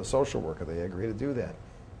salary of the social worker. They agree to do that.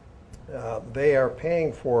 They are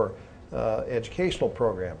paying for educational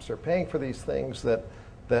programs. They're paying for these things that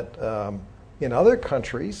in other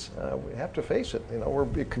countries, we have to face it, we're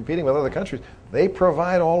competing with other countries. They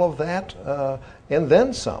provide all of that and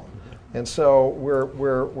then some. And so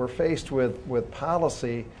we're faced with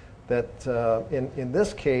policy that in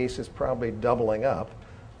this case is probably doubling up,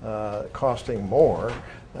 costing more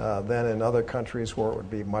than in other countries where it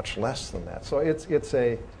would be much less than that. So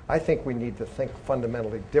I think we need to think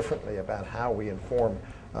fundamentally differently about how we inform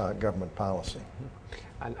government policy.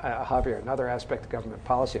 And, Javier, another aspect of government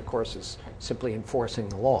policy, of course, is simply enforcing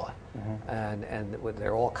the law. And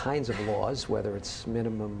there are all kinds of laws, whether it's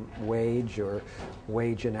minimum wage or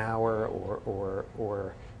wage an hour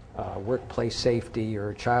or workplace safety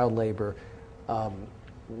or child labor. And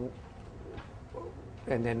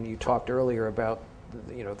then you talked earlier about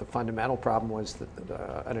the fundamental problem was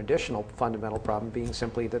an additional fundamental problem being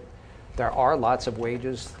simply that there are lots of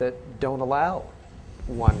wages that don't allow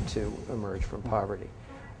one to emerge from poverty.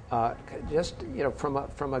 Just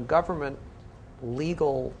from a government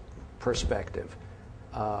legal perspective,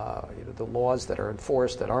 the laws that are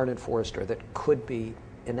enforced, that aren't enforced, or that could be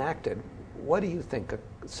enacted, what do you think are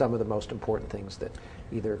some of the most important things that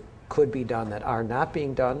either could be done that are not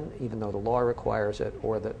being done, even though the law requires it,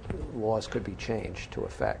 or that laws could be changed to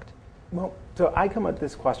effect? Well, so I come at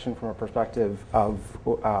this question from a perspective of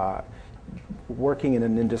working in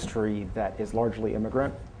an industry that is largely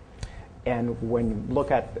immigrant. And when you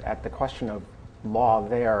look at the question of law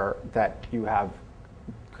there, that you have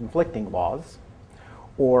conflicting laws,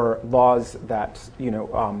 or laws that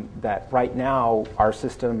that right now our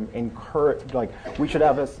system encourage, like we should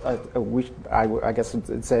have I guess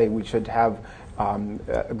I'd say we should have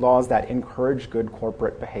laws that encourage good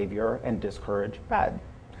corporate behavior and discourage bad.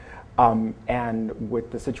 And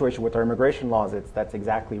with the situation with our immigration laws, that's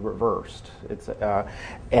exactly reversed.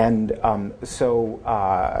 So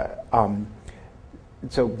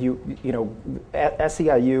at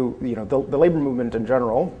SEIU, the labor movement in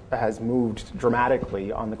general has moved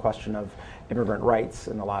dramatically on the question of immigrant rights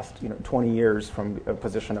in the last 20 years, from a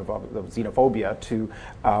position of xenophobia to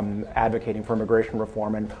advocating for immigration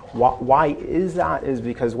reform. And why is that? Is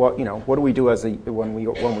because what do we do when we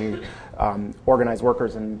organize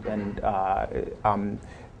workers and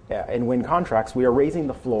win contracts? We are raising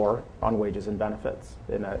the floor on wages and benefits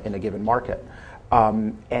in a given market.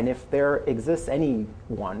 And if there exists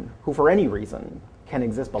anyone who, for any reason, can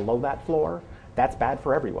exist below that floor, that's bad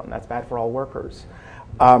for everyone. That's bad for all workers.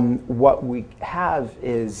 What we have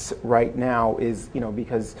is right now is,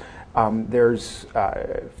 because there's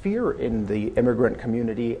fear in the immigrant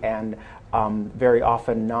community, and very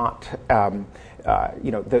often not.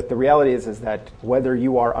 The reality is that whether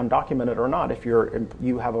you are undocumented or not, if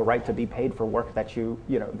you have a right to be paid for work that you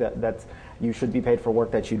should be paid for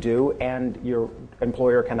work that you do, and your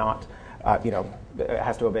employer cannot,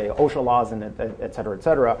 has to obey OSHA laws and et cetera, et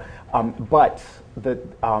cetera. But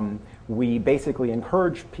we basically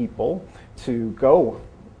encourage people to go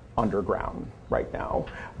underground right now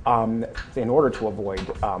in order to avoid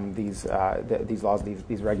these laws,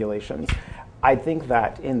 these regulations. I think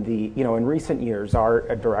that in recent years,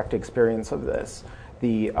 our direct experience of this,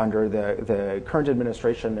 under the current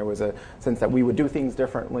administration, there was a sense that we would do things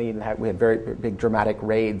differently, and we had very big dramatic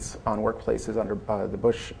raids on workplaces under the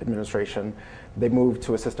Bush administration. They moved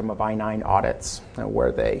to a system of I-9 audits, where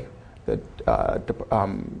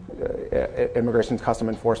Immigration and Customs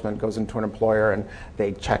Enforcement goes into an employer and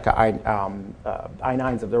they check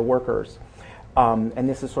I-9s of their workers. And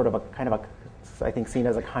this is sort of I think, seen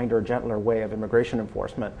as a kinder, gentler way of immigration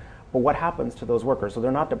enforcement. But what happens to those workers? So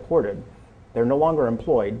they're not deported. They're no longer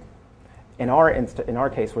employed. In our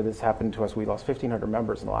case, where this happened to us, we lost 1,500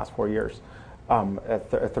 members in the last 4 years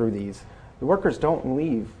through these. The workers don't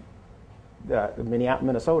leave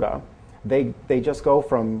Minnesota. They just go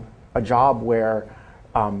from a job where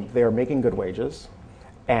they are making good wages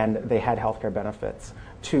and they had health care benefits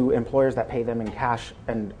to employers that pay them in cash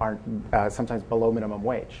and aren't sometimes below minimum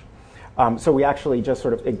wage. So we actually just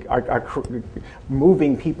sort of are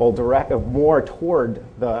moving people more toward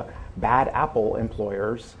the bad apple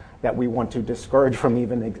employers that we want to discourage from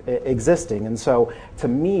even existing. And so, to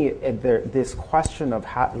me, this question of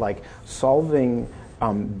solving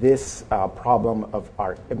this problem of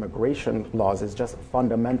our immigration laws is just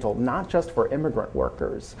fundamental, not just for immigrant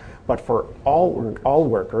workers, but for all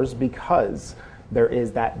workers, because there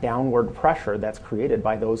is that downward pressure that's created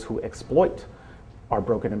by those who exploit our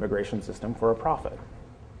broken immigration system for a profit.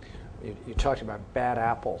 you talked about bad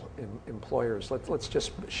apple employers. Let's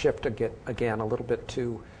just shift again a little bit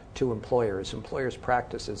to employers. Employers'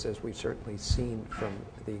 practices, as we've certainly seen from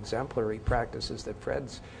the exemplary practices that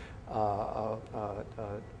Fred's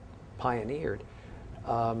pioneered,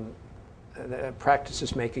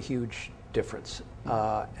 practices make a huge difference.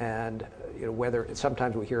 And whether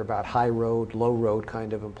sometimes we hear about high road, low road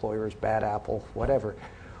kind of employers, bad apple, whatever.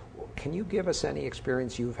 Can you give us any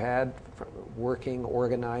experience you've had working,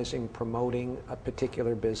 organizing, promoting a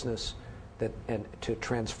particular business and to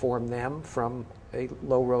transform them from a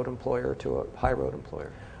low road employer to a high road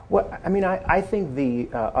employer? Well, I mean, I think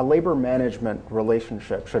a labor management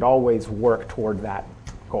relationship should always work toward that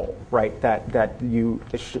goal, right? That in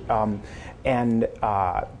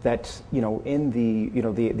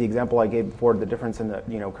the example I gave before, the difference in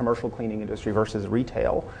the commercial cleaning industry versus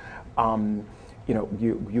retail.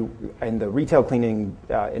 You in the retail cleaning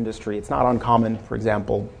industry, it's not uncommon, for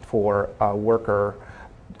example, for a worker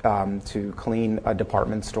to clean a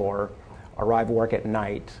department store, arrive work at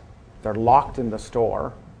night, they're locked in the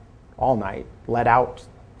store all night, let out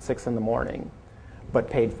 6 a.m, but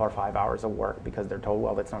paid for 5 hours of work because they're told,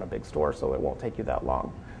 well, it's not a big store, so it won't take you that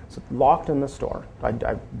long. So locked in the store.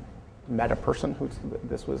 I met a person who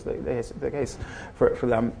this was the case for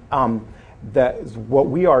them. What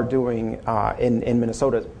we are doing in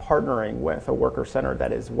Minnesota is partnering with a worker center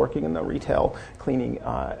that is working in the retail cleaning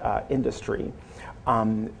industry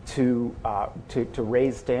to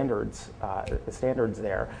raise standards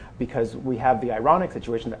there, because we have the ironic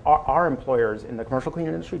situation that our employers in the commercial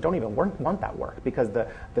cleaning industry don't even want that work because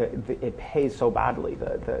it pays so badly,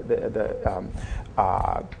 the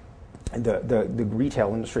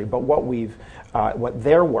retail industry. But what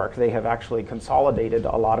their work, they have actually consolidated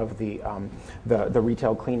a lot of the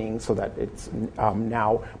retail cleaning so that it's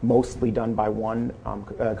now mostly done by one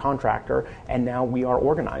contractor, and now we are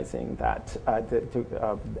organizing that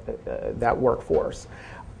workforce.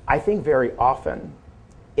 I think very often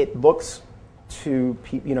it looks to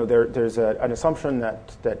people, there's an assumption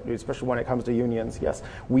that especially when it comes to unions, yes,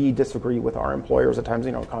 we disagree with our employers at times,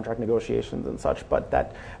 contract negotiations and such, but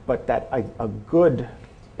that a good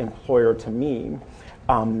employer to me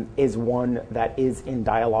is one that is in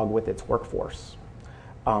dialogue with its workforce,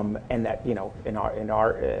 and that in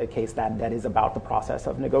our case that is about the process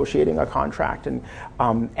of negotiating a contract, and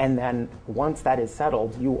then once that is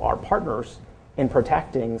settled, you are partners in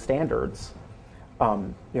protecting standards.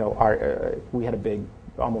 We had a big,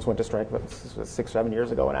 almost went to strike 6-7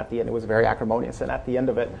 years ago, and at the end it was very acrimonious. And at the end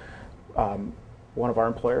of it, one of our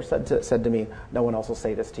employers said to me, "No one else will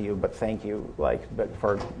say this to you, but thank you,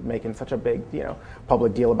 for making such a big,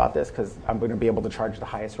 public deal about this, because I'm going to be able to charge the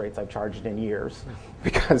highest rates I've charged in years,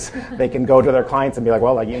 because they can go to their clients and be like,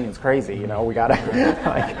 well, that union's crazy, we gotta,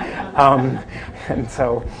 and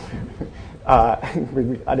so."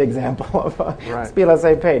 An example of let's be on the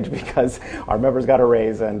same page, because our members got a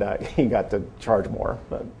raise and he got to charge more.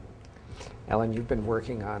 But Ellen, you've been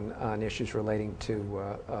working on issues relating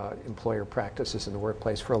to employer practices in the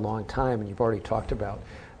workplace for a long time, and you've already talked about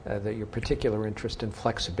your particular interest in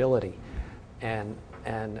flexibility. And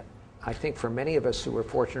I think for many of us who are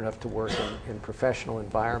fortunate enough to work in professional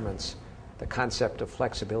environments, the concept of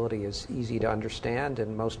flexibility is easy to understand,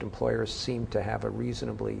 and most employers seem to have a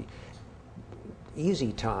reasonably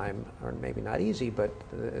easy time, or maybe not easy, but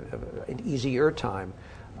an easier time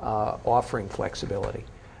offering flexibility.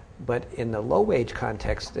 But in the low-wage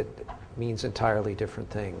context, it means entirely different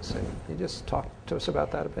things. And can you just talk to us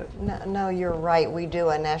about that a bit? No, you're right. We do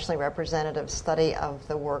a nationally representative study of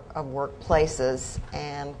the workplaces,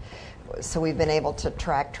 and so we've been able to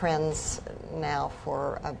track trends now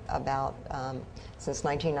for about since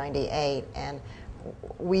 1998. And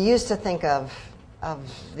we used to think of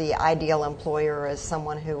the ideal employer as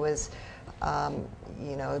someone who was,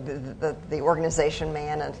 the organization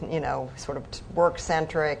man, and sort of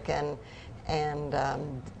work-centric and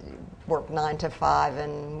worked 9 to 5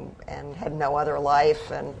 and had no other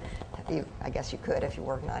life. And I guess you could if you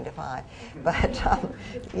work 9 to 5, but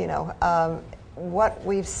what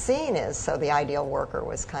we've seen is, so the ideal worker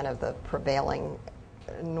was kind of the prevailing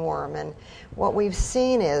norm, and what we've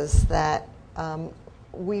seen is that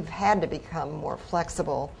we've had to become more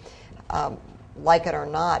flexible, like it or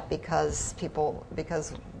not, because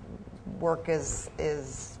work is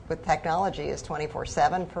with technology is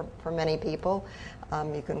 24/7 for many people.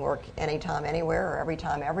 You can work anytime, anywhere, or every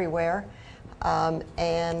time, everywhere, and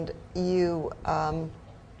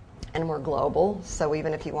we're global. So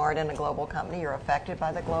even if you aren't in a global company, you're affected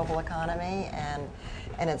by the global economy,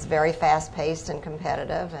 and it's very fast-paced and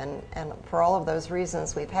competitive. And for all of those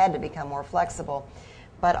reasons, we've had to become more flexible.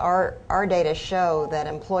 but our data show that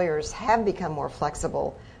employers have become more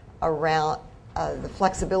flexible around, the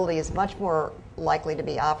flexibility is much more likely to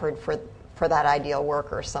be offered for that ideal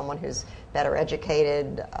worker, someone who's better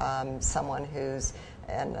educated, someone who's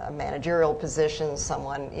in a managerial position,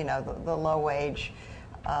 someone, the low wage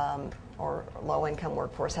or low-income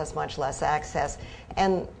workforce has much less access.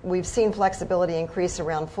 And we've seen flexibility increase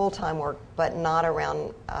around full-time work, but not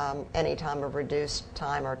around any time of reduced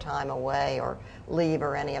time or time away or leave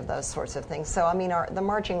or any of those sorts of things. So, I mean, the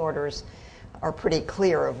marching orders are pretty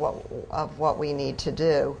clear of what we need to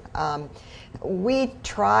do. We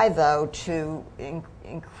try, though, to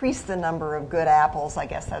increase the number of good apples, I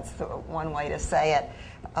guess that's one way to say it,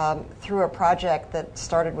 through a project that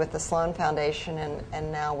started with the Sloan Foundation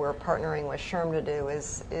and now we're partnering with SHRM to do.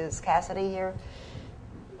 Is Cassidy here?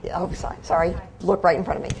 Yeah, oh, sorry. Look right in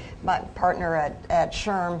front of me. My partner at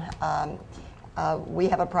SHRM, we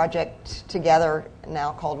have a project together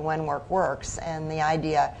now called When Work Works, and the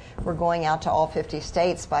idea, we're going out to all 50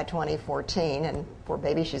 states by 2014, and poor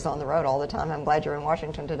baby, she's on the road all the time. I'm glad you're in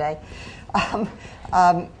Washington today.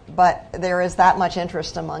 But there is that much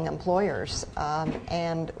interest among employers,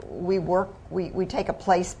 and we take a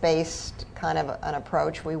place-based kind of an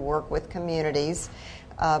approach. We work with communities.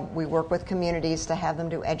 We work with communities to have them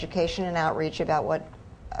do education and outreach about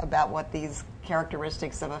what these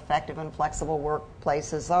characteristics of effective and flexible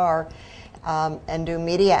workplaces are, and do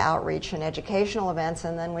media outreach and educational events,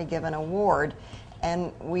 and then we give an award.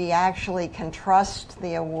 And we actually can trust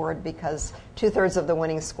the award because 2/3 of the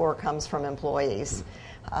winning score comes from employees.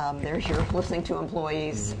 There's your listening to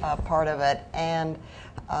employees part of it, and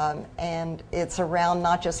it's around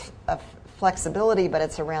not just flexibility, but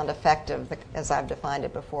it's around effective, as I've defined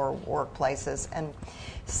it before, workplaces. And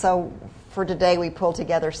so for today, we pulled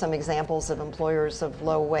together some examples of employers of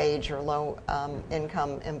low wage or low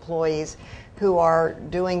income employees who are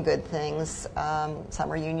doing good things.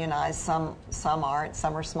 Some are unionized, some aren't.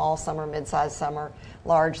 Some are small, some are mid-sized, some are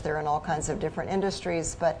large. They're in all kinds of different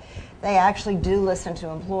industries, but they actually do listen to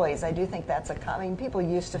employees. I do think that's people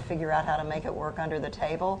used to figure out how to make it work under the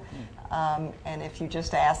table, and if you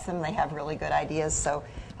just ask them, they have really good ideas. So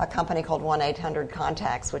a company called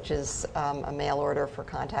 1-800-CONTACTS, which is a mail order for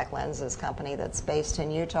contact lenses company that's based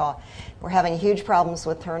in Utah. We're having huge problems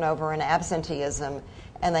with turnover and absenteeism,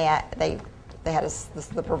 and they had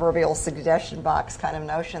the proverbial suggestion box kind of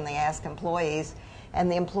notion. They ask employees,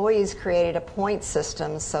 and the employees created a point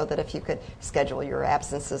system so that if you could schedule your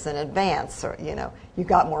absences in advance, or you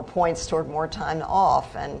got more points toward more time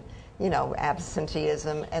off, and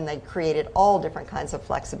absenteeism, and they created all different kinds of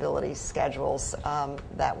flexibility schedules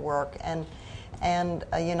that work. And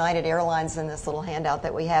United Airlines, in this little handout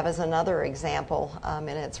that we have, is another example in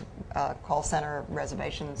its call center,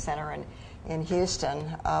 reservation center in Houston,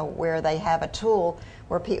 where they have a tool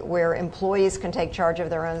where employees can take charge of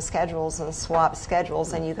their own schedules and swap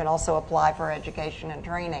schedules, and you can also apply for education and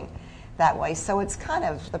training that way. So it's kind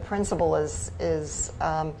of, the principle is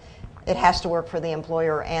it has to work for the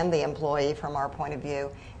employer and the employee from our point of view,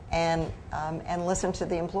 and listen to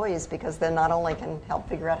the employees, because they not only can help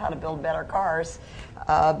figure out how to build better cars,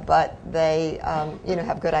 but they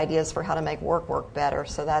have good ideas for how to make work better.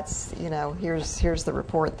 So that's here's the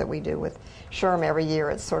report that we do with SHRM every year.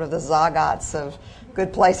 It's sort of the Zagat's of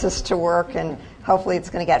good places to work, and hopefully it's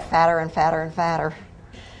going to get fatter and fatter and fatter.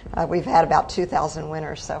 We've had about 2,000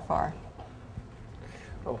 winners so far.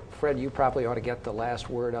 Well, Fred, you probably ought to get the last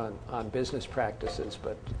word on business practices,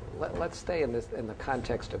 but let's stay in the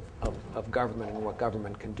context of government and what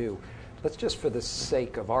government can do. Let's just, for the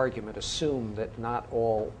sake of argument, assume that not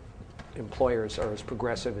all employers are as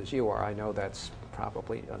progressive as you are. I know that's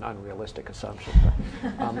probably an unrealistic assumption,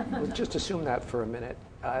 but let's just assume that for a minute,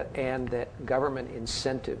 and that government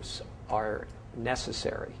incentives are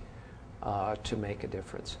necessary to make a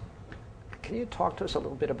difference. Can you talk to us a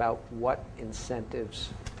little bit about what incentives,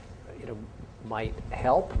 might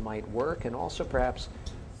help, might work, and also perhaps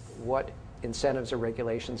what incentives or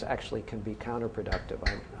regulations actually can be counterproductive?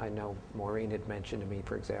 I know Maureen had mentioned to me,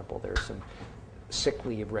 for example, there's some sick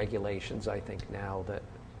leave regulations, I think now, that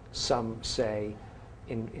some say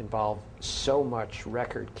involve so much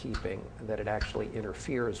record keeping that it actually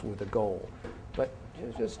interferes with the goal. But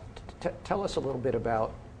just tell us a little bit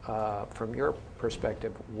about, from your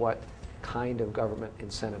perspective, what kind of government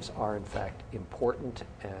incentives are in fact important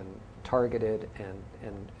and targeted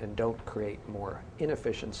and don't create more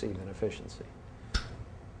inefficiency than efficiency.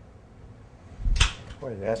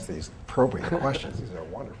 Boy, you ask these probing questions. These are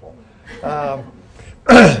wonderful.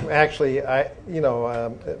 Actually,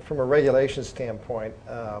 from a regulation standpoint,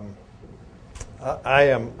 I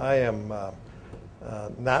am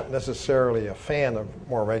not necessarily a fan of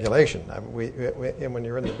more regulation. I mean, and when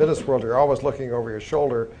you're in the business world, you're always looking over your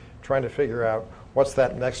shoulder, trying to figure out what's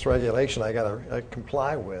that next regulation I got to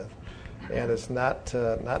comply with. And it's not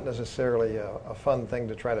necessarily a fun thing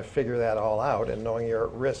to try to figure that all out, and knowing you're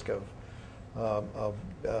at risk of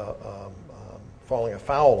falling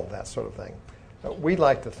afoul of that sort of thing. We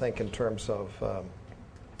like to think in terms of,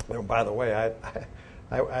 by the way,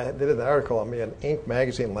 I did an article on me in Inc.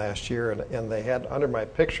 magazine last year, and they had under my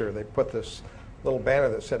picture, they put this little banner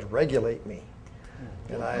that said, "Regulate me."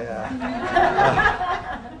 And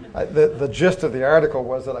the gist of the article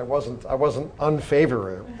was that I wasn't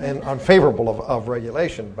unfavorable of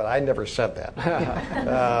regulation, but I never said that.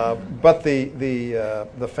 But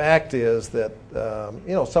the fact is that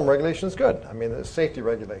some regulation is good. I mean, the safety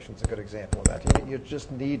regulation is a good example of that. You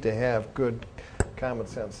just need to have good common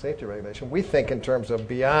sense safety regulation. We think in terms of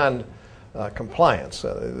beyond compliance.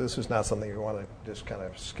 This is not something you want to just kind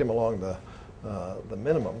of skim along the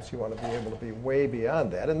minimums. You want to be able to be way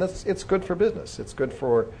beyond that, and it's good for business. It's good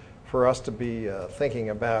for us to be thinking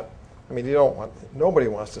about. I mean, nobody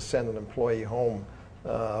wants to send an employee home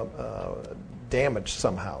damaged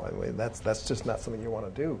somehow. I mean, that's just not something you want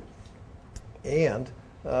to do. And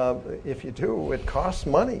if you do, it costs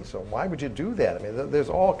money. So why would you do that? I mean, there's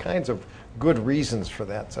all kinds of good reasons for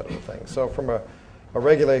that sort of thing. So from a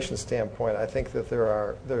regulation standpoint, I think that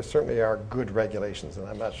there certainly are good regulations, and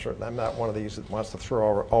I'm not one of these that wants to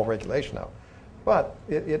throw all regulation out, but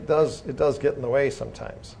it does get in the way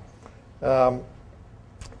sometimes. And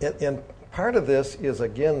part of this is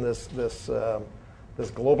again this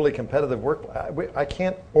globally competitive work. I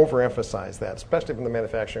can't overemphasize that, especially from the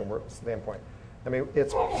manufacturing work standpoint. I mean,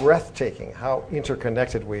 it's breathtaking how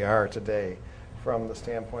interconnected we are today from the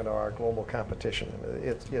standpoint of our global competition.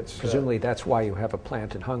 It's presumably that's why you have a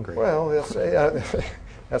plant in Hungary. Well, that's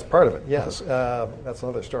part of it. Yes, that's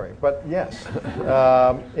another story. But yes,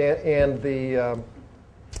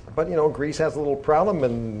 but Greece has a little problem,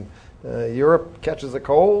 and Europe catches a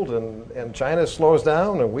cold, and China slows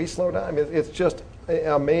down, and we slow down. I mean, it's just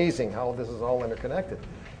amazing how this is all interconnected.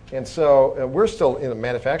 And so we're still in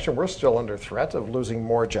manufacturing. We're still under threat of losing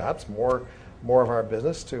more jobs, more of our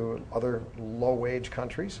business to other low-wage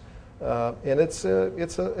countries, and it's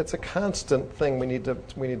a constant thing we need to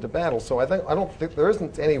battle. So I don't think there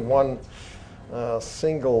isn't any one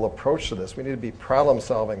single approach to this. We need to be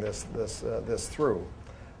problem-solving this through.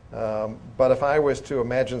 But if I was to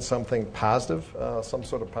imagine something positive, some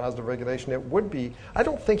sort of positive regulation, it would be. I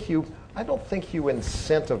don't think you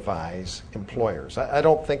incentivize employers. I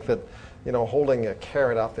don't think that holding a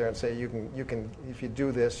carrot out there and say you can if you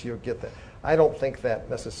do this you'll get that. I don't think that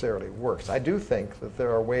necessarily works. I do think that there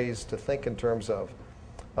are ways to think in terms of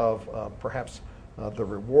perhaps the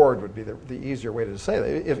reward would be the easier way to say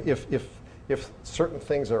that. If certain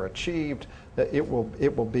things are achieved, it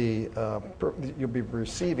will be you'll be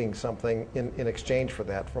receiving something in exchange for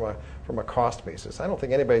that from a cost basis. I don't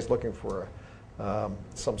think anybody's looking for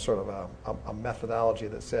some sort of a methodology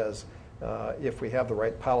that says if we have the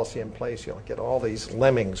right policy in place, you'll get all these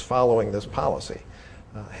lemmings following this policy.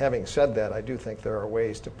 Having said that, I do think there are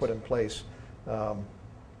ways to put in place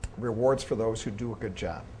rewards for those who do a good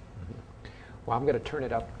job. Well, I'm going to turn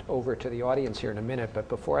it over to the audience here in a minute, but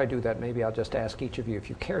before I do that, maybe I'll just ask each of you, if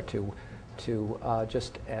you care to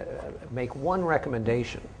just make one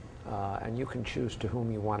recommendation, and you can choose to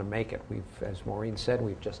whom you want to make it. As Maureen said,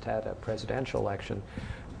 we've just had a presidential election,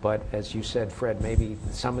 but as you said, Fred, maybe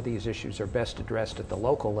some of these issues are best addressed at the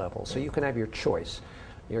local level, so you can have your choice.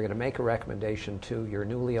 You're going to make a recommendation to your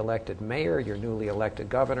newly elected mayor, your newly elected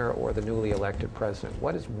governor, or the newly elected president.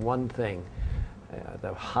 What is one thing,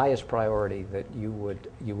 the highest priority that you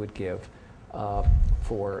would give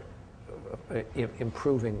for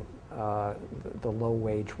improving the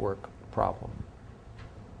low-wage work problem?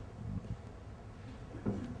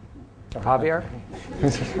 Javier?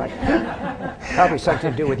 Probably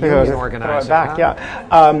something to do with union organizing. Yeah.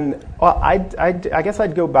 Well, I guess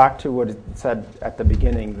I'd go back to what it said at the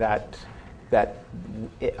beginning, that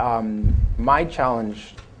my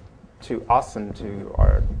challenge to us and to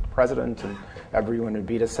our president and everyone would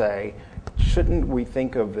be to say, shouldn't we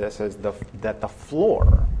think of this as that the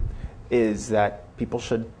floor is that people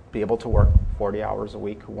should be able to work 40 hours a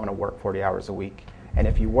week who want to work 40 hours a week, and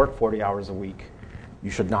if you work 40 hours a week, you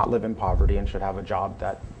should not live in poverty and should have a job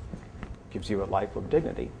that gives you a life of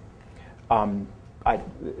dignity.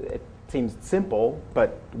 It seems simple,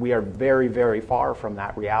 but we are very, very far from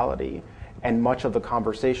that reality. And much of the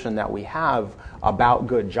conversation that we have about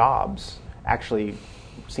good jobs actually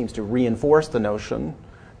seems to reinforce the notion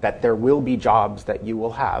that there will be jobs that you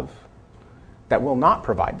will have that will not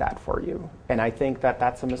provide that for you. And I think that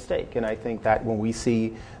that's a mistake. And I think that when we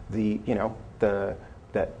see the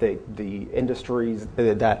industries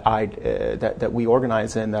that we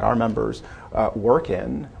organize in, that our members work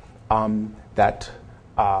in, that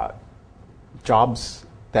jobs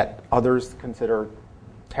that others consider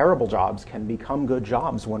terrible jobs can become good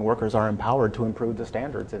jobs when workers are empowered to improve the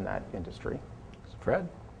standards in that industry. Fred?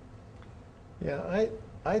 Yeah,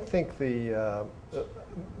 I think the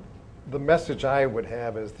message I would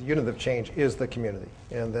have is the unit of change is the community,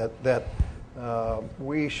 and that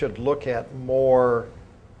we should look at more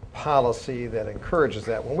policy that encourages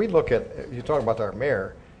that. When we look at, you talk about our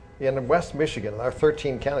mayor, in West Michigan, in our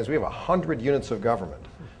 13 counties, we have 100 units of government.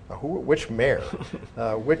 Which mayor,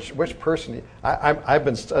 which person? I've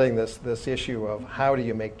been studying this issue of how do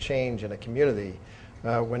you make change in a community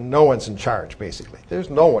when no one's in charge, basically. There's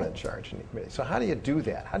no one in charge in the community. So how do you do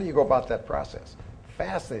that? How do you go about that process?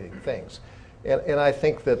 Fascinating things. And I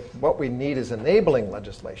think that what we need is enabling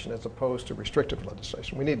legislation as opposed to restrictive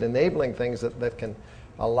legislation. We need enabling things that can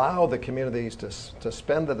allow the communities to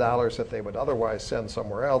spend the dollars that they would otherwise send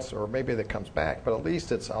somewhere else, or maybe that comes back, but at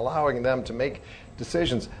least it's allowing them to make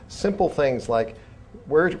decisions. Simple things like,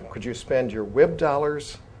 where could you spend your WIB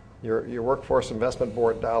dollars, your Workforce Investment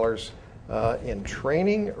Board dollars, in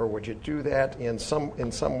training, or would you do that in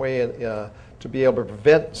some way to be able to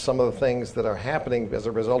prevent some of the things that are happening as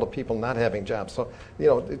a result of people not having jobs? So,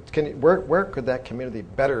 where could that community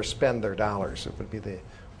better spend their dollars? It would be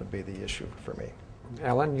the issue for me.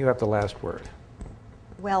 Ellen, you have the last word.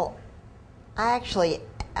 Well, I actually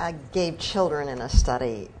gave children in a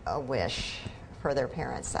study a wish for their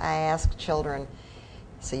parents. I asked children,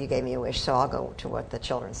 so you gave me a wish, so I'll go to what the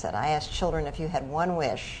children said. I asked children, if you had one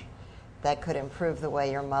wish that could improve the way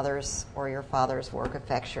your mother's or your father's work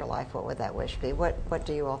affects your life, what would that wish be? What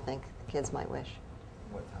do you all think kids might wish?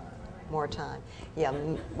 More time. Yeah,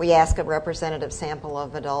 we asked a representative sample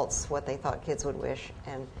of adults what they thought kids would wish,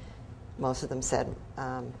 and most of them said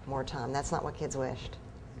more time. That's not what kids wished.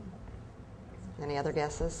 Any other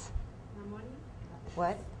guesses? More money?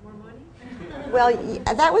 What? More money? Well,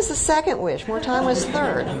 that was the second wish. More time was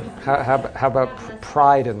third. How about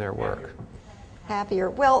pride in their work? Happier.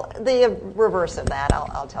 Well, the reverse of that,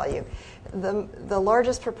 I'll tell you. The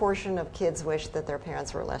largest proportion of kids wish that their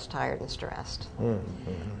parents were less tired and stressed. Mm-hmm.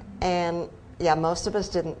 And yeah, most of us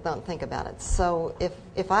don't think about it. So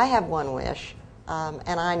if I have one wish,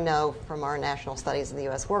 and I know from our national studies of the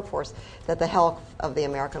U.S. workforce that the health of the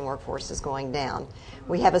American workforce is going down.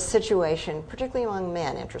 We have a situation, particularly among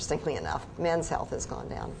men, interestingly enough, men's health has gone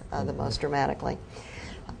down the most dramatically.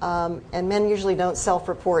 And men usually don't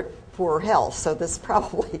self-report poor health, so this is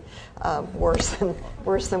probably worse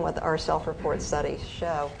than what our self-report studies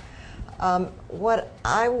show. What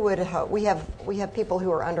I would hope, we have people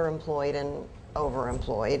who are underemployed and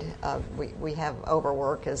overemployed. We have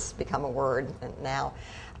overwork has become a word now.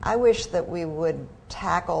 I wish that we would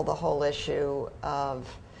tackle the whole issue of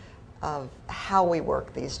how we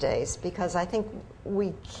work these days, because I think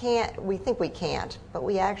we think we can't, but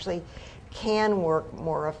we actually can work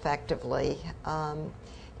more effectively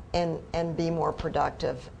and be more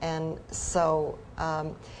productive. And so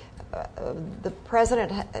the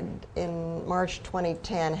president in March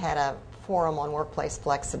 2010 had a forum on workplace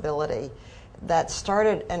flexibility that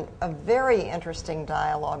started a very interesting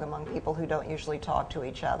dialogue among people who don't usually talk to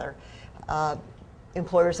each other.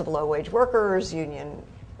 Employers of low-wage workers, union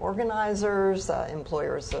organizers,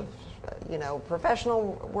 employers of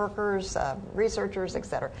professional workers, researchers, et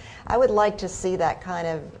cetera. I would like to see that kind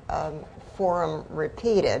of forum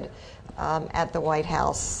repeated at the White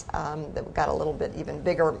House that got a little bit even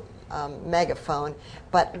bigger megaphone,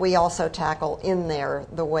 but we also tackle in there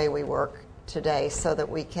the way we work today so that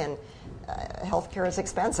we can healthcare is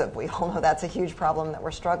expensive. We all know that's a huge problem that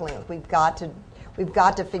we're struggling with. We've got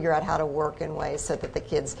to figure out how to work in ways so that the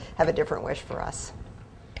kids have a different wish for us.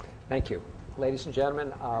 Thank you. Ladies and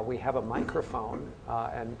gentlemen, we have a microphone,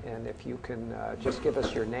 and if you can just give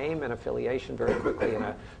us your name and affiliation very quickly in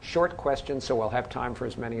a short question, so we'll have time for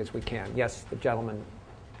as many as we can. Yes, the gentleman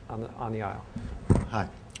on the aisle. Hi.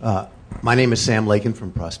 My name is Sam Lakin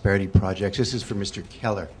from Prosperity Projects. This is for Mr.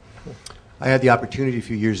 Keller. I had the opportunity a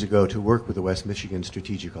few years ago to work with the West Michigan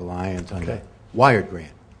Strategic Alliance on the Wired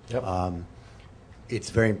grant. Yep. It's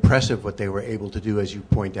very impressive what they were able to do, as you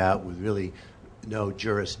point out, with really no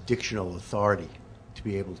jurisdictional authority to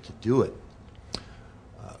be able to do it.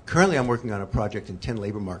 Currently, I'm working on a project in 10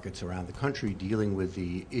 labor markets around the country dealing with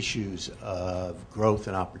the issues of growth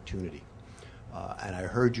and opportunity. And I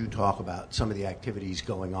heard you talk about some of the activities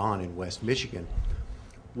going on in West Michigan.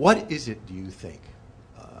 What is it, do you think,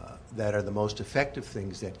 that are the most effective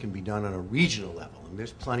things that can be done on a regional level? And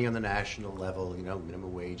there's plenty on the national level,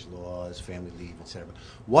 minimum wage laws, family leave, et cetera.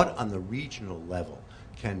 What on the regional level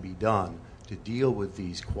can be done to deal with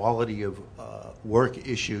these quality of work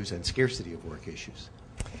issues and scarcity of work issues?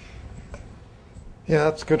 Yeah,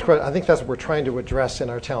 that's a good question. I think that's what we're trying to address in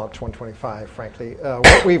our Talent 2025, frankly.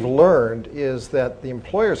 What we've learned is that the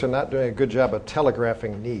employers are not doing a good job of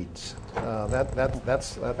telegraphing needs.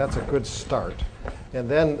 That's a good start. And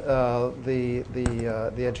then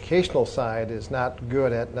the educational side is not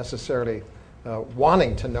good at necessarily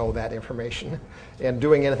wanting to know that information and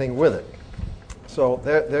doing anything with it. So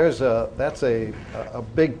that's a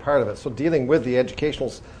big part of it. So dealing with the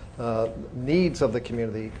educational needs of the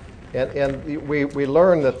community. And we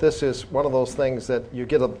learn that this is one of those things that you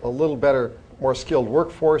get a little better, more skilled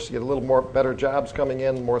workforce, you get a little more better jobs coming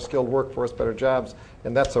in, more skilled workforce, better jobs,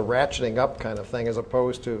 and that's a ratcheting up kind of thing as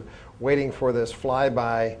opposed to waiting for this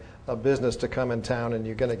flyby business to come in town and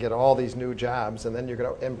you're going to get all these new jobs and then you're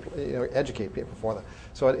going to educate people for them.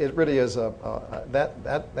 So it really is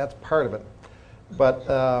that's part of it. But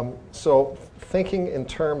so thinking in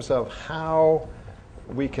terms of how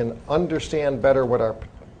we can understand better what our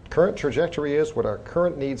current trajectory is, what our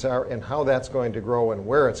current needs are, and how that's going to grow and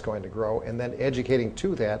where it's going to grow, and then educating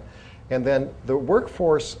to that. And then the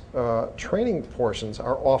workforce training portions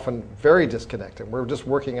are often very disconnected. We're just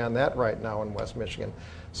working on that right now in West Michigan,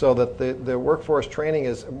 so that the workforce training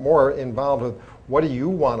is more involved with what do you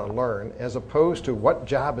want to learn as opposed to what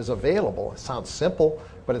job is available. It sounds simple,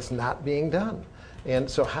 but it's not being done. And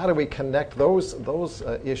so how do we connect those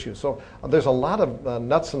issues? So there's a lot of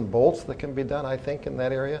nuts and bolts that can be done, I think, in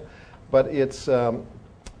that area. But it's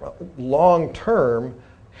long-term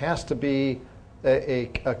has to be a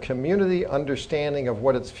community understanding of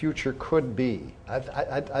what its future could be.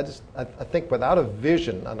 I think without a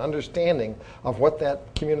vision, an understanding of what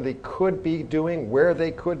that community could be doing, where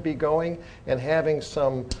they could be going, and having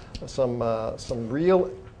some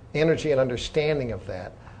real energy and understanding of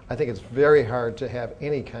that, I think it's very hard to have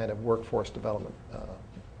any kind of workforce development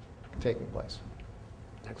taking place.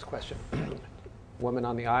 Next question. Woman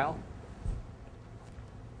on the aisle.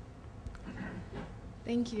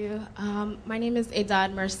 Thank you. My name is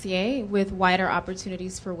Edad Mercier with Wider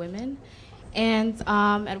Opportunities for Women. And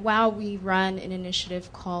at WOW, we run an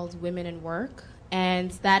initiative called Women in Work.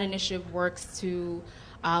 And that initiative works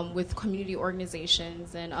with community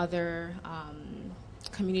organizations and other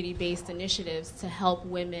community-based initiatives to help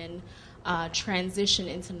women transition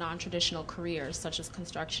into non-traditional careers such as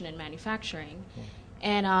construction and manufacturing.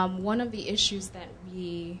 And one of the issues that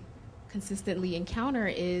we consistently encounter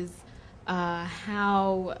is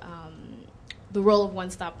how the role of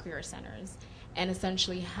one-stop career centers, and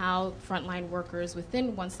essentially how frontline workers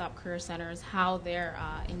within one-stop career centers, how they're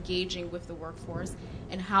engaging with the workforce,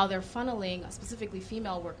 and how they're funneling specifically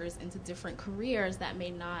female workers into different careers that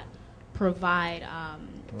may not provide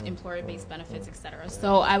employer-based benefits, et cetera.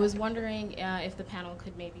 So I was wondering if the panel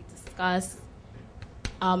could maybe discuss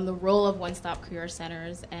the role of one-stop career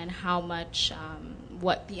centers and how much,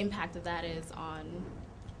 what the impact of that is on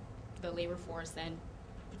the labor force and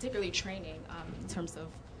particularly training in terms of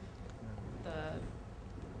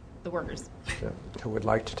the workers. Yeah. Who would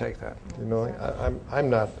like to take that? You know, I'm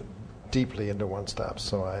not deeply into one-stops,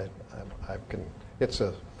 so I can.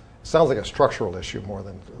 Sounds like a structural issue more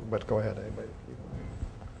than. But go ahead, anybody.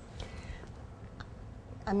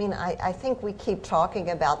 I mean, I think we keep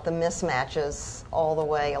talking about the mismatches all the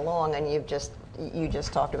way along, and you just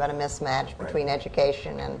talked about a mismatch between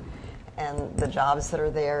education and the jobs that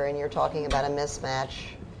are there, and you're talking about a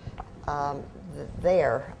mismatch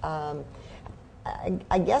there.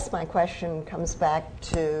 I guess my question comes back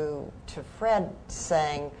to Fred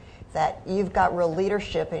saying that you've got real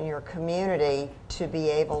leadership in your community to be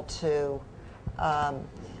able to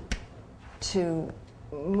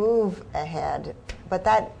move ahead, but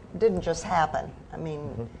that didn't just happen. I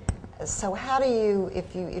mean, so how do you,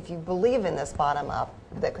 if you believe in this bottom up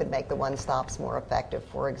that could make the one-stops more effective,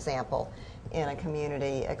 for example, in a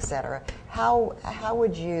community, et cetera, how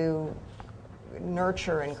would you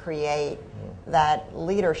nurture and create that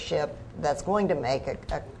leadership that's going to make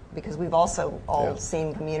because we've also all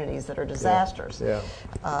seen communities that are disasters.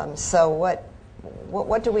 So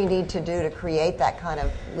what do we need to do to create that kind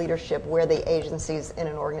of leadership where the agencies in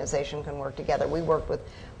an organization can work together? We worked with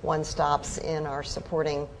One Stops in our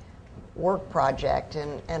supporting work project,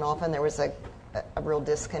 and often there was a real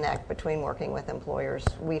disconnect between working with employers,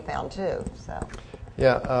 we found too. So.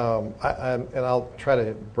 Yeah, and I'll try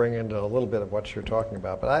to bring into a little bit of what you're talking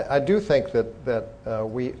about. But I do think that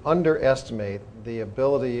we underestimate the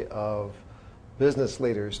ability of business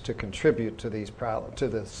leaders to contribute to to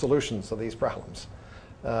the solutions of these problems.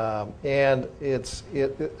 And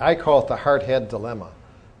I call it the heart-head dilemma.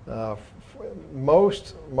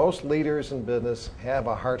 Most leaders in business have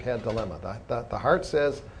a heart-head dilemma. The heart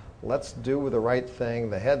says, let's do the right thing.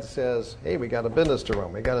 The head says, hey, we got a business to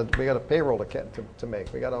run. We got a payroll to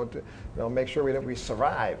make. We got to make sure we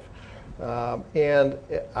survive. And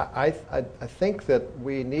I think that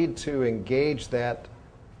we need to engage that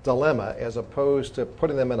dilemma as opposed to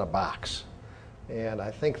putting them in a box. And I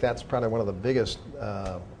think that's probably one of the biggest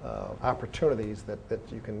opportunities that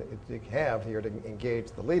you can have here to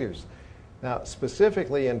engage the leaders. Now,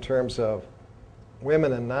 specifically in terms of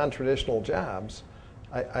women in non-traditional jobs,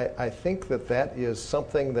 I think that is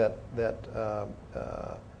something that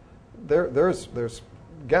there's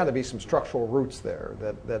got to be some structural roots there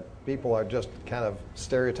that people are just kind of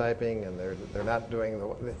stereotyping, and they're not doing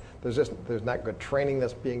there's not good training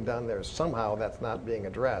that's being done. There's somehow that's not being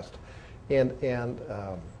addressed, and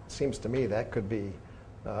seems to me that could be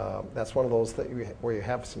that's one of those where you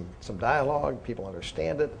have some dialogue, people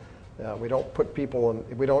understand it. We don't put people in.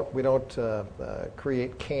 We don't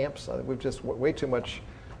create camps. We've just way too much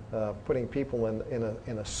putting people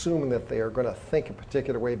in assuming that they are going to think a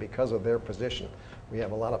particular way because of their position. We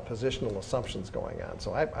have a lot of positional assumptions going on.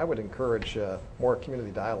 So I would encourage more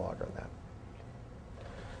community dialogue on that.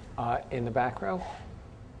 In the back row.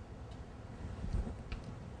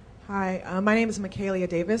 Hi, my name is Michaelia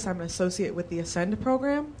Davis. I'm an associate with the Ascend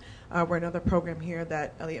program. We're another program here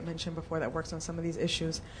that Elliot mentioned before that works on some of these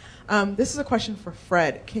issues. This is a question for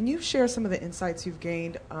Fred. Can you share some of the insights you've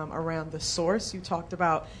gained around the source? You talked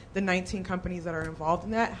about the 19 companies that are involved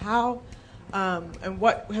in that. How and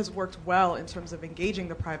what has worked well in terms of engaging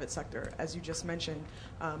the private sector, as you just mentioned,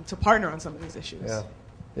 to partner on some of these issues?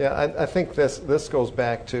 Yeah. I think this goes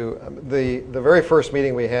back to the very first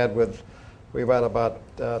meeting we had with. We had about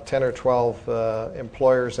 10 or 12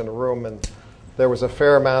 employers in a room, and there was a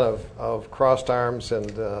fair amount of crossed arms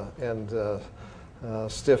and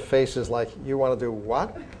stiff faces, like, you want to do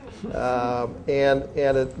what? And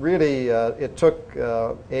it really it took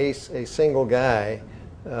a single guy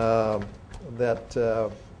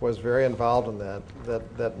that was very involved in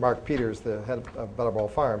that Mark Peters, the head of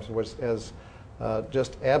Butterball Farms, was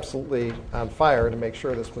just absolutely on fire to make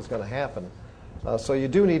sure this was going to happen. So you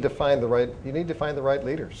do need to find the right. You need to find the right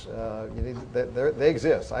leaders. They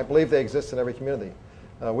exist. I believe they exist in every community.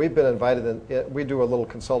 We've been invited in. We do a little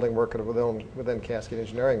consulting work within Cascade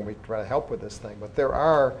Engineering. We try to help with this thing. But there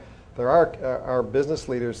are business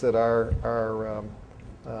leaders that are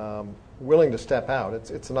willing to step out.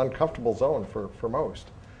 It's an uncomfortable zone for most,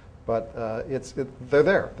 but they're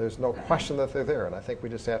there. There's no question that they're there, and I think we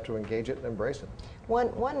just have to engage it and embrace it. One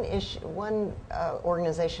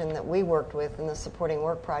organization that we worked with in the Supporting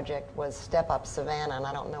Work Project was Step Up Savannah, and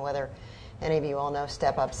I don't know whether any of you all know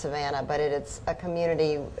Step Up Savannah, but it's a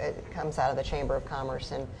community. It comes out of the Chamber of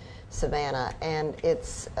Commerce in Savannah, and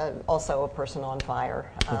it's also a person on fire,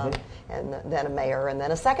 and then a mayor, and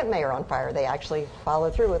then a second mayor on fire. They actually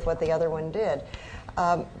followed through with what the other one did.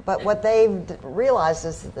 But what they've realized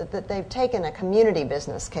is that they've taken a community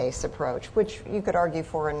business case approach, which you could argue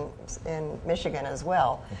for in Michigan as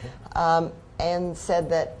well, and said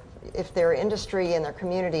that if their industry and their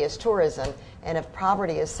community is tourism, and if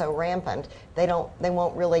poverty is so rampant, they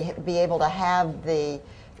won't really be able to have the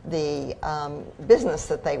business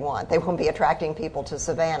that they want. They won't be attracting people to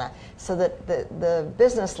Savannah. So that the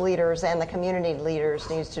business leaders and the community leaders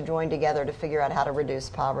needs to join together to figure out how to reduce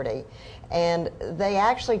poverty. And they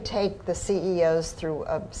actually take the CEOs through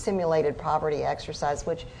a simulated poverty exercise,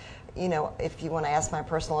 which, you know, if you want to ask my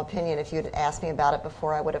personal opinion, if you'd asked me about it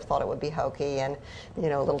before, I would have thought it would be hokey and, you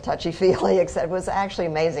know, a little touchy-feely, except it was actually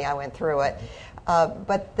amazing. I went through it.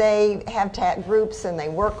 But they have groups, and they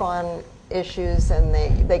work on issues, and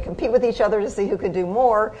they compete with each other to see who can do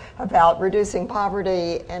more about reducing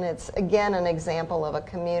poverty. And it's, again, an example of a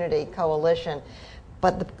community coalition.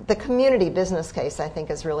 But the community business case, I think,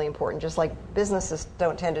 is really important. Just like businesses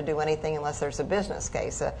don't tend to do anything unless there's a business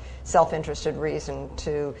case, a self-interested reason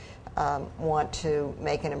to want to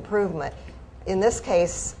make an improvement. In this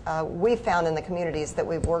case, we found in the communities that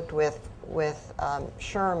we've worked with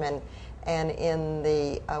Sherman and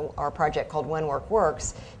in our project called When Work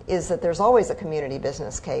Works, is that there's always a community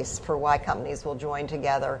business case for why companies will join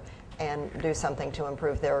together and do something to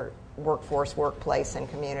improve their workforce, workplace, and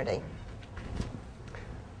community.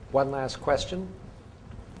 One last question.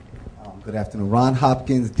 Good afternoon. Ron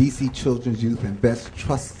Hopkins, DC Children's Youth and Best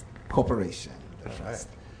Trust Corporation. Right.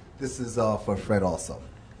 This is for Fred also.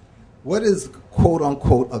 What is, quote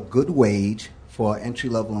unquote, a good wage for an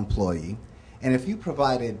entry-level employee? And if you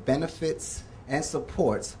provided benefits and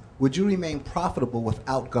supports, would you remain profitable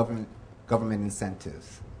without government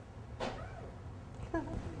incentives?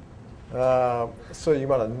 So you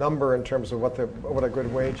want a number in terms of what a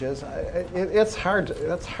good wage is? It's hard.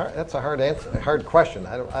 That's a hard question.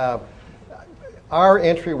 Our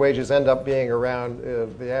entry wages end up being around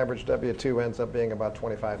the average W-2 ends up being about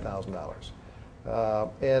 $25,000,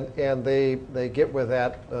 and they get with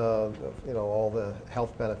that all the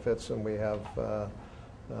health benefits, and we have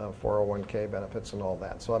 401k benefits and all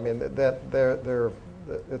that. So I mean is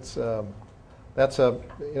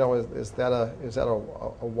that a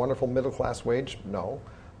wonderful middle class wage? No,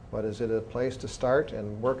 but is it a place to start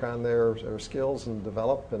and work on their skills and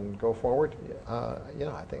develop and go forward? I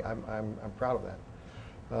think I'm proud of that.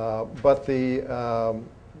 But the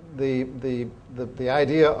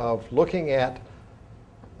idea of looking at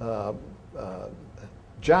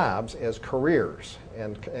jobs as careers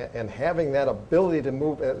and having that ability to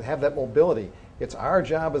move, have that mobility. It's our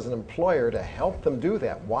job as an employer to help them do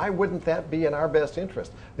that. Why wouldn't that be in our best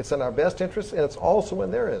interest? It's in our best interest, and it's also in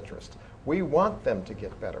their interest. We want them to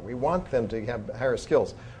get better. We want them to have higher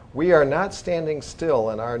skills. We are not standing still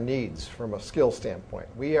in our needs from a skill standpoint.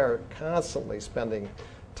 We are constantly spending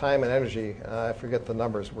time and energy. I forget the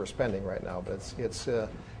numbers we're spending right now, but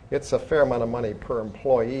it's a fair amount of money per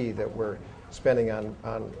employee that we're spending on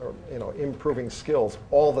improving skills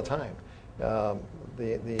all the time.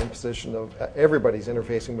 The imposition of everybody's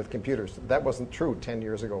interfacing with computers. That wasn't true 10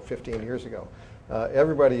 years ago, 15 years ago.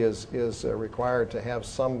 Everybody is required to have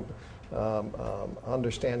some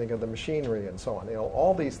understanding of the machinery and so on.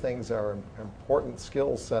 All these things are important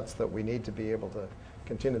skill sets that we need to be able to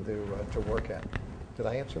continue to work at. Did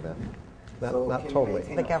I answer that? Not totally.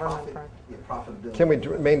 The government profitability. Can we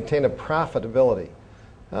maintain a profitability?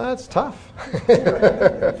 It's tough.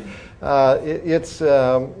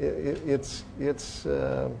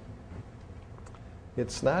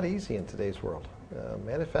 It's not easy in today's world.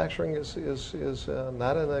 Manufacturing is not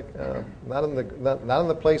in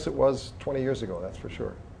the place it was 20 years ago. That's for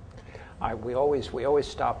sure. We always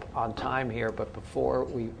stop on time here, but before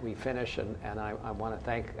we finish, and I want to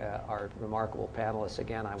thank our remarkable panelists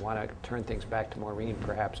again. I want to turn things back to Maureen,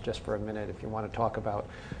 perhaps just for a minute, if you want to talk about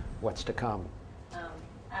what's to come.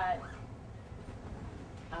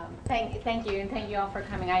 Thank you, and thank you all for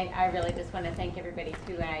coming. I really just want to thank everybody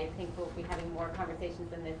too. I think we'll be having more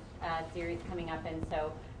conversations in this series coming up, and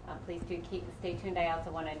so please do stay tuned. I also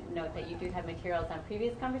want to note that you do have materials on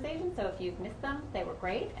previous conversations, so if you've missed them, they were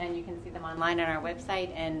great, and you can see them online on our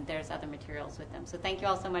website, and there's other materials with them. So thank you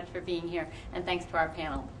all so much for being here, and thanks to our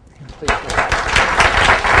panel. Please.